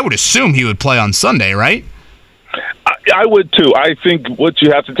 I would assume he would play on Sunday, right? I would too. I think what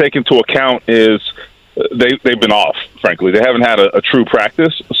you have to take into account is they've been off, frankly. They haven't had a true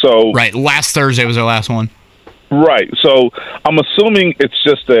practice. So right, last Thursday was their last one. Right. So I'm assuming it's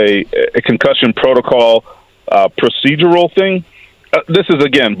just a concussion protocol procedural thing. This is,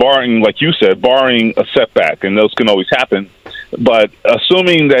 again, barring, like you said, barring a setback, and those can always happen. But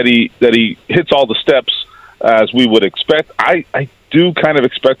assuming that he hits all the steps as we would expect, I do kind of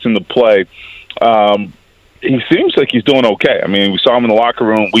expect him to play. He seems like he's doing okay. I mean, we saw him in the locker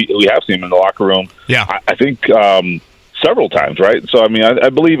room. We have seen him in the locker room. Yeah, I think several times, right? So, I mean, I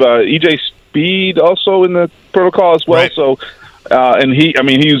believe E.J. Speed also in the protocol as well. Right. So, and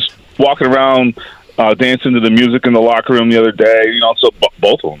he's walking around dancing to the music in the locker room the other day. So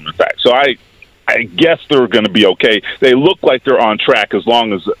both of them, in fact. So I guess they're going to be okay. They look like they're on track as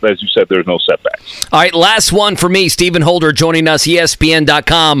long as you said, there's no setbacks. All right, last one for me. Stephen Holder joining us,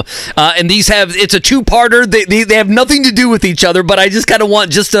 ESPN.com. And it's a two-parter. They have nothing to do with each other, but I just kind of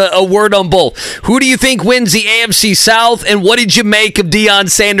want just a word on both. Who do you think wins the AFC South, and what did you make of Deion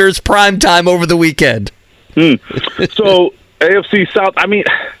Sanders' primetime over the weekend? So, AFC South, I mean,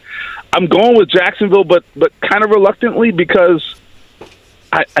 I'm going with Jacksonville, but kind of reluctantly, because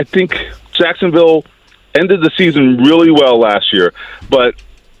I think Jacksonville ended the season really well last year, but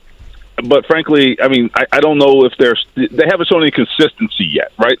frankly, I mean, I don't know if they haven't shown any consistency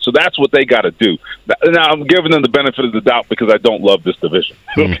yet, right? So that's what they got to do. Now, I'm giving them the benefit of the doubt because I don't love this division.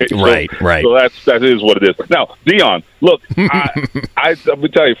 Okay, right. So that is what it is. Now, Deion, look, let me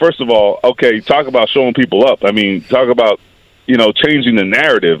tell you, first of all, okay, talk about showing people up. I mean, talk about changing the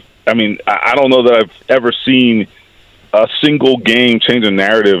narrative. I mean, I don't know that I've ever seen a single game change a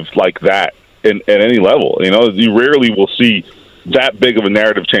narrative like that at any level. You rarely will see that big of a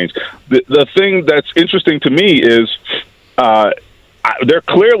narrative change. The thing that's interesting to me is they're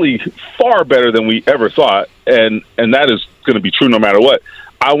clearly far better than we ever thought, and that is going to be true no matter what.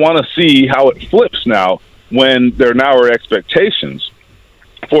 I want to see how it flips now when there now are expectations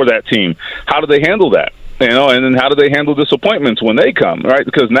for that team. How do they handle that? And then how do they handle disappointments when they come, right?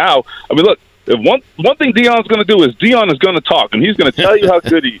 Because now, I mean, look, if one thing Deion's going to do is Deion is going to talk, and he's going to tell you how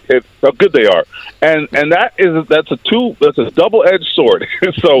good they are, and that's a double-edged sword.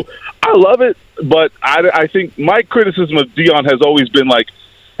 So I love it, but I think my criticism of Deion has always been like,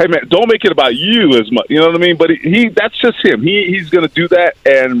 hey man, don't make it about you as much. You know what I mean? But that's just him. He's going to do that,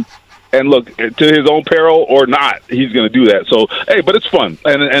 and look, to his own peril or not, he's going to do that. So hey, but it's fun,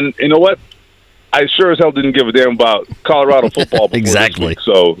 and you know what? I sure as hell didn't give a damn about Colorado football before exactly. This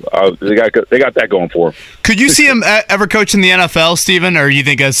week, so they got that going for them. Could you see him ever coach in the NFL, Stephen, or you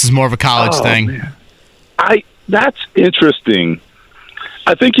think this is more of a college thing? Man. That's interesting.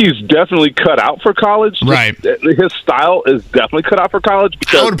 I think he's definitely cut out for college. Right. His style is definitely cut out for college.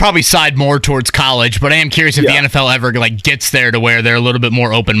 I would probably side more towards college, but I am curious if the NFL ever gets there to where they're a little bit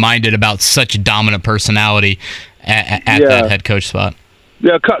more open-minded about such a dominant personality at that head coach spot.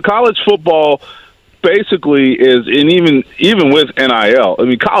 Yeah, college football basically is, and even with NIL, I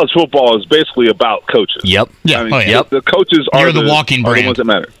mean, college football is basically about coaches. Yep. Yeah. I mean, the coaches are the walking brand. The ones that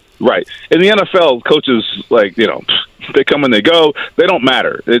matter. Right. In the NFL, coaches, they come and they go. They don't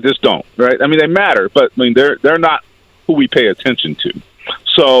matter. They just don't. Right. I mean, they matter, but I mean, they're not who we pay attention to.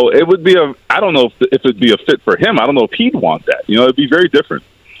 So it would be I don't know if it'd be a fit for him. I don't know if he'd want that. It'd be very different.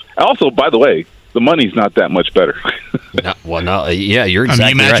 Also, by the way, the money's not that much better. You're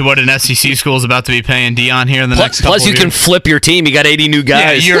exactly imagine right. what an SEC school is about to be paying Deion here in the next couple Plus, you of can years. flip your team. You got 80 new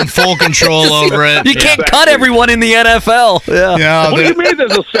guys. Yeah, you're in full control over it. You can't cut everyone in the NFL. What do you mean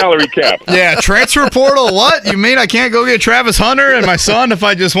there's a salary cap? Yeah, transfer portal. What? You mean I can't go get Travis Hunter and my son if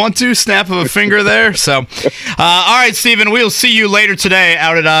I just want to? Snap of a finger there. So, all right, Stephen, we'll see you later today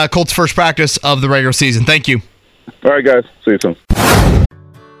out at Colts' first practice of the regular season. Thank you. All right, guys. See you soon.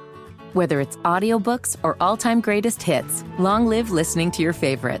 Whether it's audiobooks or all-time greatest hits, long live listening to your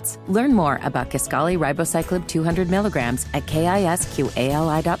favorites. Learn more about Kisqali Ribociclib 200 milligrams at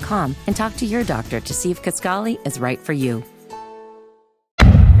KISQALI.com and talk to your doctor to see if Kisqali is right for you.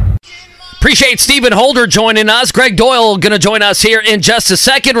 Appreciate Stephen Holder joining us. Gregg Doyel going to join us here in just a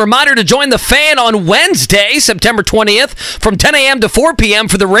second. Reminder to join the Fan on Wednesday, September 20th, from 10 a.m. to 4 p.m.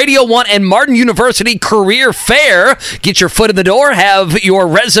 for the Radio 1 and Martin University Career Fair. Get your foot in the door, have your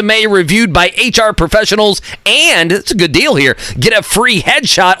resume reviewed by HR professionals, and it's a good deal here. Get a free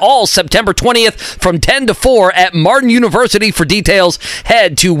headshot all September 20th from 10 to 4 at Martin University. For details,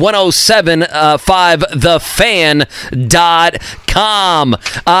 head to 1075thefan.com.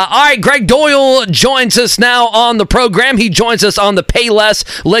 All right, Gregg Doyel joins us now on the program. He joins us on the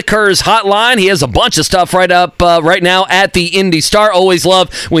Payless Liquors hotline. He has a bunch of stuff right now at the Indy Star. Always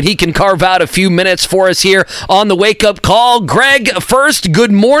love when he can carve out a few minutes for us here on the Wake Up Call. Greg, first,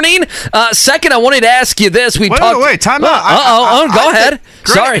 good morning. Second, I wanted to ask you this. Wait, time out. Go ahead.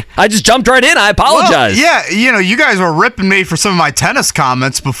 Greg, sorry, I just jumped right in. I apologize. Well, yeah, you guys were ripping me for some of my tennis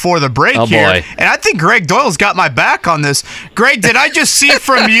comments before the break here. Boy. And I think Gregg Doyel's got my back on this. Greg, did I just see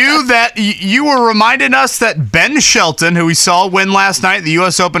from you that you were reminding us that Ben Shelton, who we saw win last night at the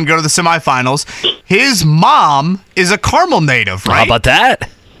U.S. Open, go to the semifinals, his mom is a Carmel native, right? How about that?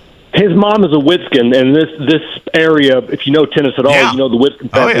 His mom is a Witskin, and this area, if you know tennis at all, you know the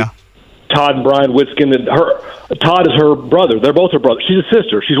Witskin family. Oh, yeah. Todd and Brian Witskin, and Todd is her brother. They're both her brothers. She's a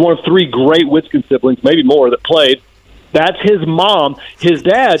sister. She's one of 3 great Witskin siblings, maybe more, that played. That's his mom. His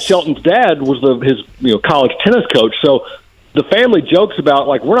dad, Shelton's dad, was his college tennis coach. So the family jokes about,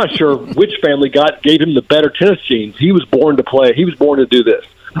 like, we're not sure which family gave him the better tennis genes. He was born to play. He was born to do this.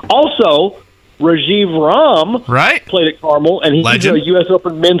 Also, Rajiv Ram played at Carmel, and he's a U.S.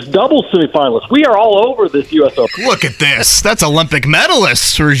 Open men's doubles semifinalist. We are all over this U.S. Open. Look at this. That's Olympic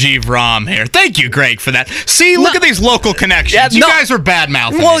medalist Rajiv Ram here. Thank you, Greg, for that. See, look at these local connections. Yeah, you guys are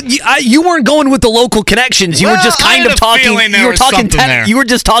bad-mouthing. Well, you weren't going with the local connections. You were just kind of talking. You were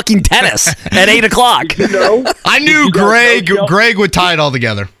just talking tennis at 8 o'clock. I knew Greg would tie it all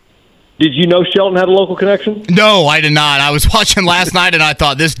together. Did you know Shelton had a local connection? No, I did not. I was watching last night, and I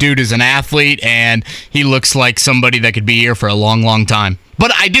thought, this dude is an athlete, and he looks like somebody that could be here for a long, long time.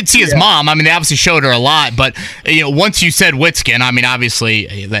 But I did see his mom. I mean, they obviously showed her a lot. But once you said Witskin, I mean,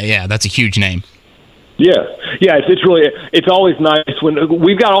 obviously, that's a huge name. Yeah, it's always nice when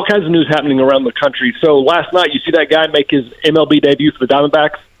we've got all kinds of news happening around the country. So last night, you see that guy make his MLB debut for the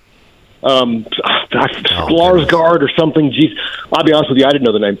Diamondbacks? Skarsgård or something. Geez, I'll be honest with you, I didn't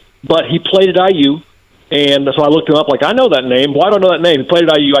know the name. But he played at IU, and so I looked him up. Like, I know that name. Why don't I know that name? He played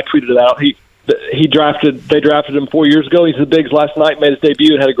at IU. I tweeted it out. They drafted him 4 years ago. He's the bigs last night. Made his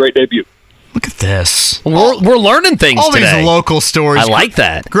debut and had a great debut. Look at this. We're learning things all today. These local stories. I like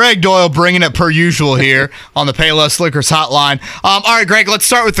that. Gregg Doyel bringing it per usual here on the Payless Liquors hotline. All right, Greg, let's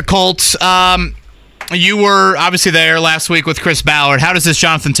start with the Colts. You were obviously there last week with Chris Ballard. How does this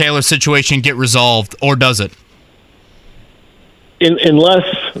Jonathan Taylor situation get resolved, or does it? Unless,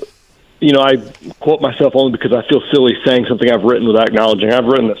 I quote myself only because I feel silly saying something I've written without acknowledging I've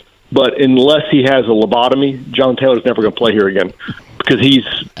written this, but unless he has a lobotomy, John Taylor's never going to play here again because he's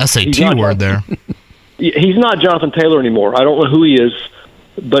SAT word there. He's not Jonathan Taylor anymore. I don't know who he is,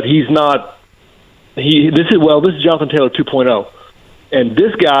 but he's not. This is Jonathan Taylor 2.0, and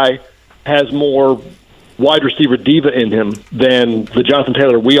this guy has more wide receiver diva in him than the Jonathan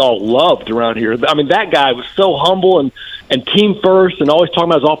Taylor we all loved around here. I mean, that guy was so humble and team first and always talking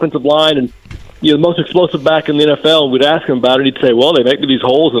about his offensive line and the most explosive back in the NFL. And we'd ask him about it. He'd say, well, they make these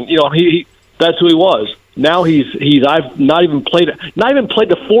holes. And, he that's who he was. Now I've not even played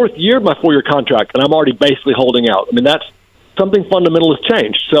the fourth year of my 4-year contract, and I'm already basically holding out. I mean, that's something fundamental has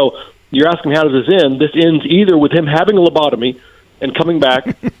changed. So you're asking how does this end? This ends either with him having a lobotomy and coming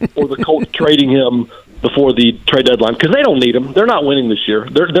back or the Colts trading him before the trade deadline because they don't need him. They're not winning this year.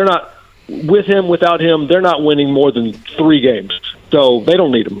 They're not with him, without him. They're not winning more than 3 games. So they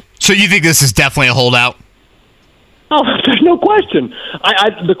don't need him. So you think this is definitely a holdout? Oh, there's no question.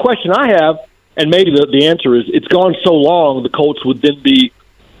 The question I have, and maybe the answer is, it's gone so long the Colts would then be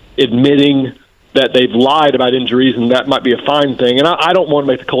admitting that they've lied about injuries, and that might be a fine thing. And I don't want to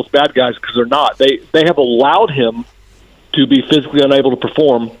make the Colts bad guys because they're not. They have allowed him to be physically unable to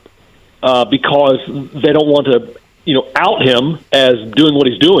perform because they don't want to, out him as doing what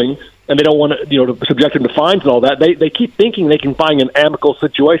he's doing, and they don't want to, to subject him to fines and all that. They keep thinking they can find an amicable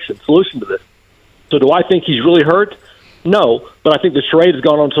solution to this. So do I think he's really hurt? No, but I think the charade has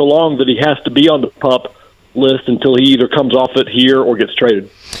gone on so long that he has to be on the PUP list until he either comes off it here or gets traded.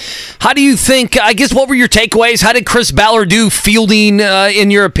 How do you think, what were your takeaways? How did Chris Ballard do fielding,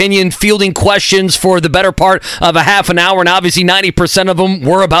 in your opinion, fielding questions for the better part of a half an hour? And obviously 90% of them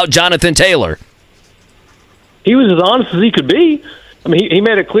were about Jonathan Taylor. He was as honest as he could be. I mean, he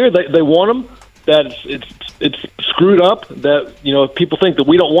made it clear that they want him, that it's screwed up. That if people think that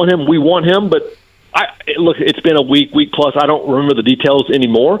we don't want him, we want him. But look, it's been a week plus. I don't remember the details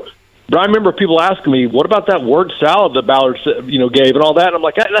anymore. But I remember people asking me, "What about that word salad that Ballard gave and all that?" And I'm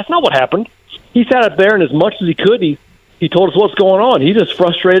like, "That's not what happened." He sat up there, and as much as he could, he told us what's going on. He's as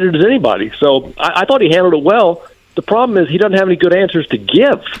frustrated as anybody. So I thought he handled it well. The problem is he doesn't have any good answers to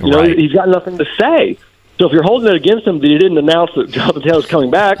give. He's got nothing to say. So if you're holding it against him that he didn't announce that Jonathan Taylor's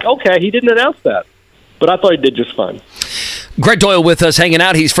coming back, okay, he didn't announce that. But I thought he did just fine. Greg Doyel with us hanging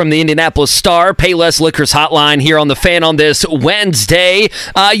out. He's from the Indianapolis Star, Payless Liquors Hotline here on The Fan on this Wednesday.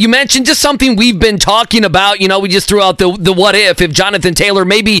 You mentioned just something we've been talking about. We just threw out the what if Jonathan Taylor,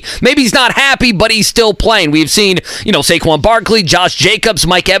 maybe he's not happy, but he's still playing. We've seen, Saquon Barkley, Josh Jacobs,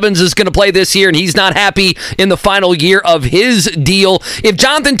 Mike Evans is going to play this year, and he's not happy in the final year of his deal. If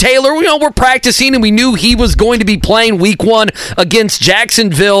Jonathan Taylor, we're practicing and we knew he was going to be playing week 1 against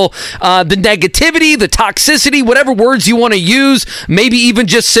Jacksonville, the negativity, the toxicity, whatever words you want to use, maybe even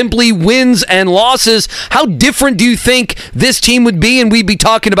just simply wins and losses. How different do you think this team would be, and we'd be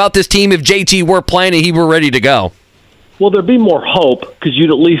talking about this team if JT were playing and he were ready to go? Well, there'd be more hope because you'd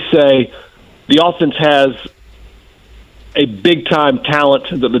at least say the offense has a big-time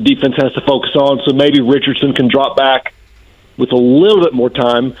talent that the defense has to focus on, so maybe Richardson can drop back with a little bit more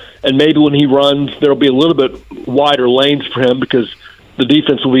time, and maybe when he runs, there'll be a little bit wider lanes for him because the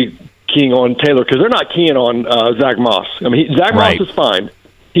defense will be keying on Taylor because they're not keying on Zach Moss. I mean, Zach Moss is fine.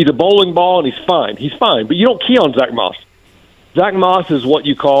 He's a bowling ball, and he's fine. He's fine, but you don't key on Zach Moss. Zach Moss is what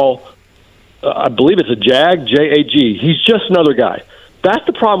you call, I believe it's a Jag, J-A-G. He's just another guy. That's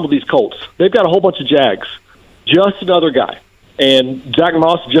the problem with these Colts. They've got a whole bunch of Jags. Just another guy. And Zach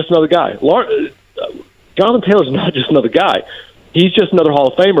Moss is just another guy. Jonathan Taylor's not just another guy. He's just another Hall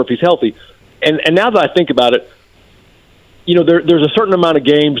of Famer if he's healthy. And now that I think about it, there's a certain amount of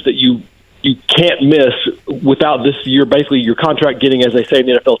games that you can't miss without this year, basically your contract getting, as they say in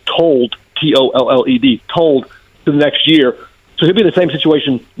the NFL, tolled, T-O-L-L-E-D, tolled to the next year. So he'll be in the same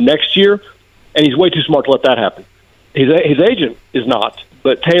situation next year, and he's way too smart to let that happen. His agent is not,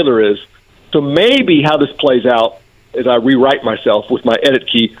 but Taylor is. So maybe how this plays out, as I rewrite myself with my edit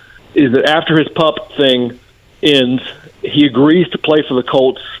key, is that after his pup thing ends, he agrees to play for the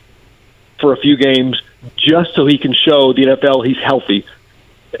Colts for a few games just so he can show the NFL he's healthy,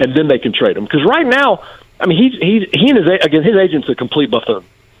 and then they can trade him. Because right now, I mean, he and his agent's a complete buffoon.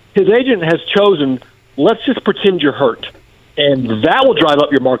 His agent has chosen, let's just pretend you're hurt, and that will drive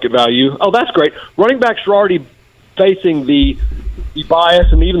up your market value. Oh, that's great. Running backs are already facing the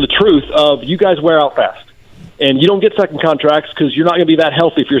bias and even the truth of you guys wear out fast, and you don't get second contracts because you're not going to be that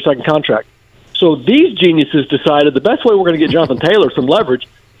healthy for your second contract. So these geniuses decided the best way we're going to get Jonathan Taylor some leverage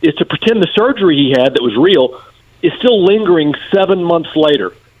is to pretend the surgery he had that was real is still lingering 7 months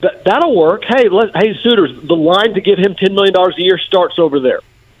later. That'll work. Hey, suitors, the line to give him $10 million a year starts over there.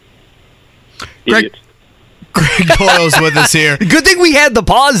 Idiots. Greg Doyel's with us here. Good thing we had the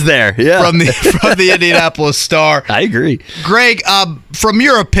pause there. Yeah. From the Indianapolis Star. I agree. Greg, from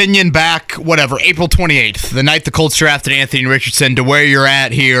your opinion back, April 28th, the night the Colts drafted Anthony Richardson, to where you're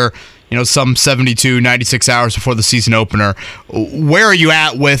at here, some 72, 96 hours before the season opener, where are you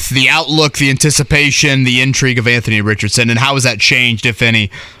at with the outlook, the anticipation, the intrigue of Anthony Richardson, and how has that changed, if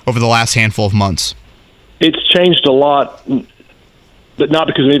any, over the last handful of months? It's changed a lot, but not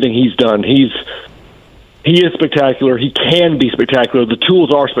because of anything he's done. He is spectacular. He can be spectacular. The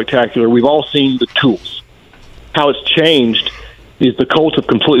tools are spectacular. We've all seen the tools. How it's changed is the Colts have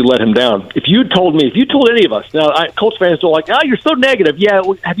completely let him down. If you told any of us, now Colts fans are like, you're so negative. Yeah,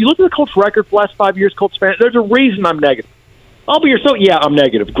 have you looked at the Colts record for the last 5 years, Colts fans? There's a reason I'm negative. I'm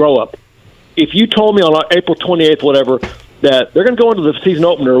negative. Grow up. If you told me on April 28th, whatever, that they're going to go into the season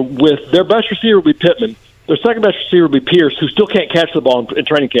opener with their best receiver will be Pittman, their second best receiver will be Pierce, who still can't catch the ball in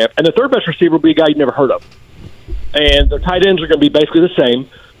training camp, and the third best receiver will be a guy you never heard of. And their tight ends are going to be basically the same,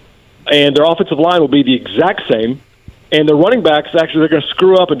 and their offensive line will be the exact same. And the running backs, actually, they're going to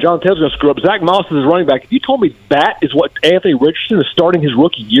screw up, and John Taylor's going to screw up. Zach Moss is his running back. If you told me that is what Anthony Richardson is starting his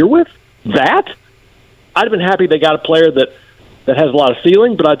rookie year with, I'd have been happy they got a player that has a lot of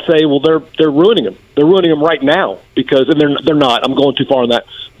ceiling, but I'd say, well, they're ruining him. They're ruining him right now because, and they're not. I'm going too far on that,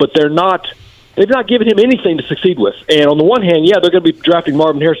 but they're not. They've not given him anything to succeed with. And on the one hand, they're going to be drafting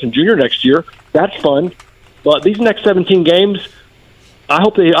Marvin Harrison Jr. next year. That's fun, but these next 17 games, I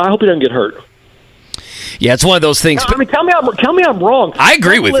hope he doesn't get hurt. Yeah, it's one of those things. I mean, tell me I'm wrong. I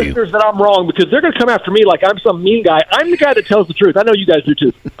agree with you. Listeners that I'm wrong because they're going to come after me like I'm some mean guy. I'm the guy that tells the truth. I know you guys do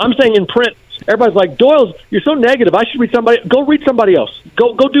too. I'm saying in print, everybody's like, Doyle's, you're so negative. I should read somebody. Go read somebody else.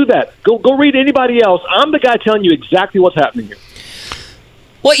 Go do that. Go read anybody else. I'm the guy telling you exactly what's happening here.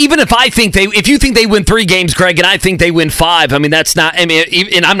 Well, even if you think they win 3 games, Greg, and I think they win 5, I mean, that's not, I mean,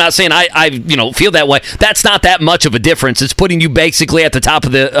 and I'm not saying I feel that way. That's not that much of a difference. It's putting you basically at the top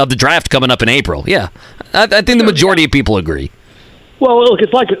of the draft coming up in April. Yeah. I think the majority of people agree. Well, look,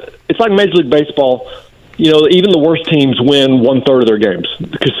 it's like Major League Baseball. Even the worst teams win 1/3 of their games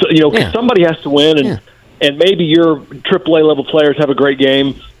because somebody has to win, and maybe your AAA level players have a great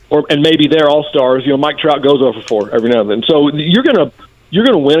game, and maybe they're all stars. Mike Trout goes 0 for 4 every now and then. So you're gonna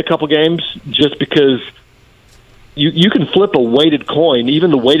win a couple games just because you can flip a weighted coin. Even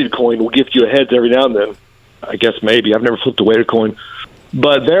the weighted coin will give you a heads every now and then. I guess maybe I've never flipped a weighted coin,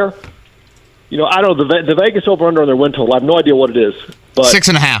 but I don't know the Vegas over under on their win total. I have no idea what it is. But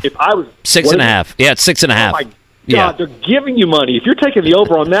 6.5. If I was 6.5, yeah, it's 6.5. Oh my God, they're giving you money. If you're taking the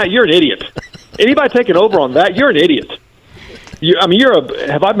over on that, you're an idiot. Anybody taking over on that, you're an idiot.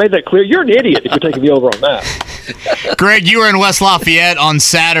 Have I made that clear? You're an idiot if you're taking the over on that. Greg, you were in West Lafayette on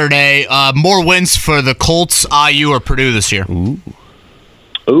Saturday. More wins for the Colts, IU, or Purdue this year?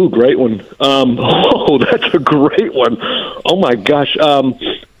 Ooh, great one. That's a great one. Oh my gosh.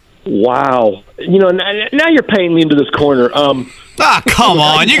 Wow. Now you're painting me into this corner. Come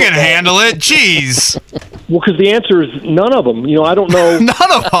on. You can handle it. Jeez. Well, because the answer is none of them. I don't know.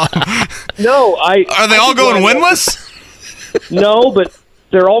 None of them? No. Are they all going winless? No, but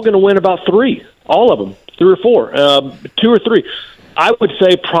they're all going to win about 3. All of them. 3 or 4. 2 or 3. I would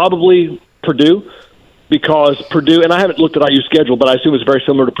say probably Purdue, because Purdue, and I haven't looked at IU's schedule, but I assume it's very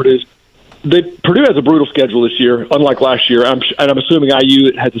similar to Purdue's. Purdue has a brutal schedule this year, unlike last year, and I'm assuming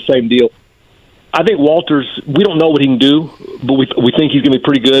IU has the same deal. I think Walters, we don't know what he can do, but we think he's going to be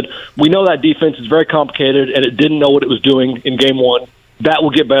pretty good. We know that defense is very complicated, and it didn't know what it was doing in game 1. That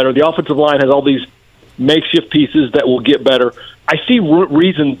will get better. The offensive line has all these makeshift pieces that will get better. I see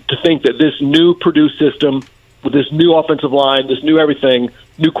reason to think that this new Purdue system, with this new offensive line, this new everything,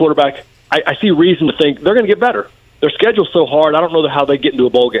 new quarterback, I see reason to think they're going to get better. Their schedule's so hard, I don't know how they get into a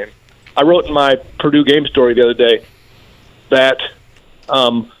bowl game. I wrote in my Purdue game story the other day that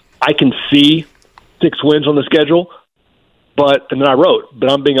I can see 6 wins on the schedule, and then I wrote,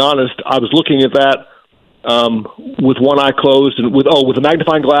 but I'm being honest, I was looking at that with one eye closed and with a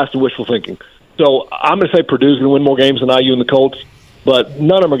magnifying glass and wishful thinking. So I'm going to say Purdue's going to win more games than IU and the Colts, but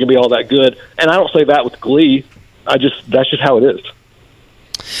none of them are going to be all that good. And I don't say that with glee. That's just how it is.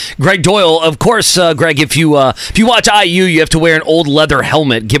 Gregg Doyel, of course, Greg, if you watch IU, you have to wear an old leather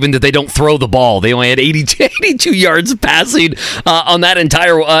helmet, given that they don't throw the ball. They only had 82 yards passing on that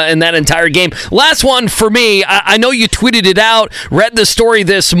entire game. Last one for me. I know you tweeted it out, read the story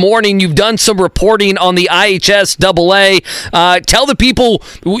this morning. You've done some reporting on the IHSAA. Tell the people,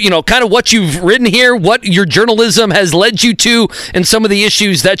 kind of what you've written here, what your journalism has led you to, and some of the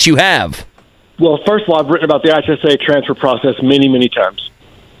issues that you have. Well, first of all, I've written about the IHSAA transfer process many, many times.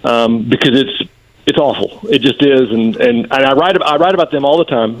 Because it's awful. It just is, and I write about them all the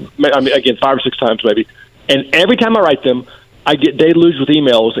time. I mean, again, 5 or 6 times maybe. And every time I write them, I get deluged with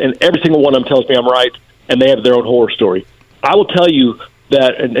emails, and every single one of them tells me I'm right, and they have their own horror story. I will tell you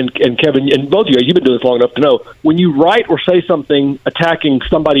that, and Kevin, and both of you've been doing this long enough to know, when you write or say something attacking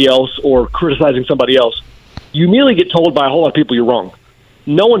somebody else or criticizing somebody else, you immediately get told by a whole lot of people you're wrong.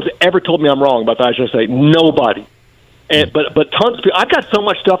 No one's ever told me I'm wrong about the IHSAA. Nobody. But tons of people. I've got so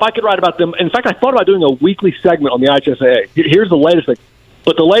much stuff I could write about them. In fact, I thought about doing a weekly segment on the IHSAA. Here's the latest thing.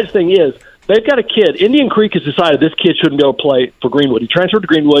 But the latest thing is they've got a kid. Indian Creek has decided this kid shouldn't go play for Greenwood. He transferred to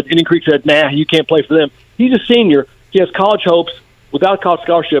Greenwood. Indian Creek said, nah, you can't play for them. He's a senior. He has college hopes. Without a college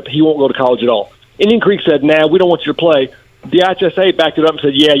scholarship, he won't go to college at all. Indian Creek said, nah, we don't want you to play. The IHSAA backed it up and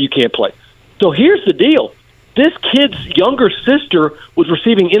said, yeah, you can't play. So here's the deal. This kid's younger sister was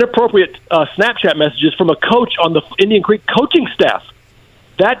receiving inappropriate Snapchat messages from a coach on the Indian Creek coaching staff.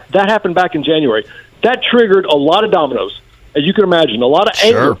 That happened back in January. That triggered a lot of dominoes, as you can imagine, a lot of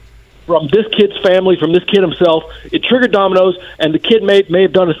anger from this kid's family, from this kid himself. It triggered dominoes, and the kid may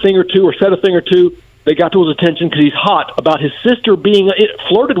have done a thing or two or said a thing or two. They got to his attention because he's hot about his sister being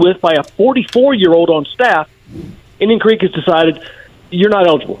flirted with by a 44-year-old on staff. Indian Creek has decided you're not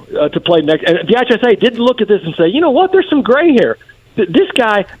eligible to play next. And the IHSAA did look at this and say, you know what? There's some gray here. This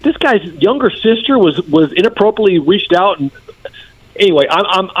guy's younger sister was inappropriately reached out. And anyway,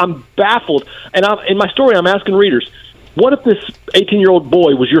 I'm baffled. And in my story, I'm asking readers, what if this 18-year-old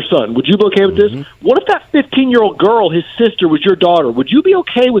boy was your son? Would you be okay with this? What if that 15-year-old girl, his sister, was your daughter? Would you be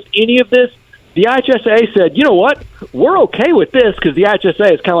okay with any of this? The IHSAA said, you know what? We're okay with this because the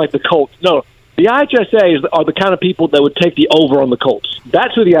IHSAA is kind of like the Colts. No. The IHSAA are the kind of people that would take the over on the Colts.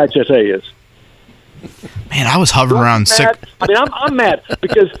 That's who the IHSAA is. Man, I was hovering around 6. I mean, I'm mad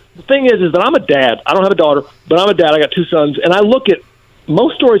because the thing is that I'm a dad. I don't have a daughter, but I'm a dad. I got 2 sons, and I look at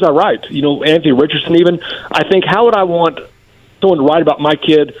most stories I write, Anthony Richardson even, I think, how would I want someone to write about my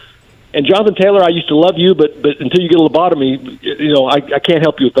kid? And Jonathan Taylor, I used to love you, but until you get a lobotomy, I can't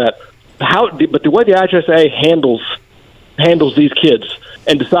help you with that. But the way the IHSA handles these kids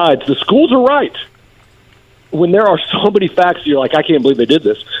and decides the schools are right, when there are so many facts, you're like, I can't believe they did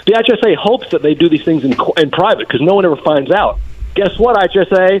this. The IHSA hopes that they do these things in private because no one ever finds out. Guess what,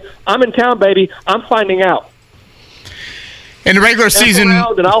 IHSA? I'm in town, baby. I'm finding out. In the regular season,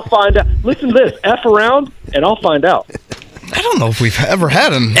 around and I'll find out. Listen to this: F around and I'll find out. I don't know if we've ever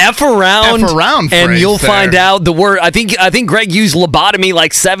had an F around, and you'll find out the word. I think Greg used lobotomy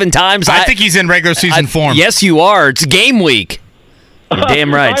like 7 times. I think he's in regular season form. Yes, you are. It's game week. You're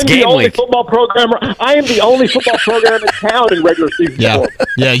damn right. It's game week. I am the only football program in town in regular season form.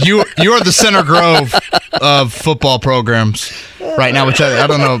 Yeah, you are the Center Grove of football programs right now, which I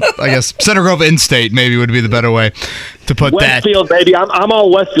don't know. I guess Center Grove in-state maybe would be the better way to put that. Westfield, baby. I'm all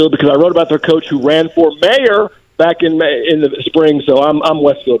Westfield because I wrote about their coach who ran for mayor back in the spring, so I'm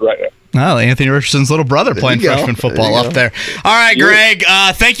Westfield right now. Oh, Anthony Richardson's little brother playing freshman football up there. All right, Greg,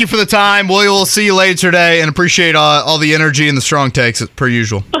 thank you for the time. We will see you later today and appreciate all the energy and the strong takes as per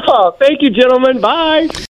usual. Oh, thank you, gentlemen. Bye.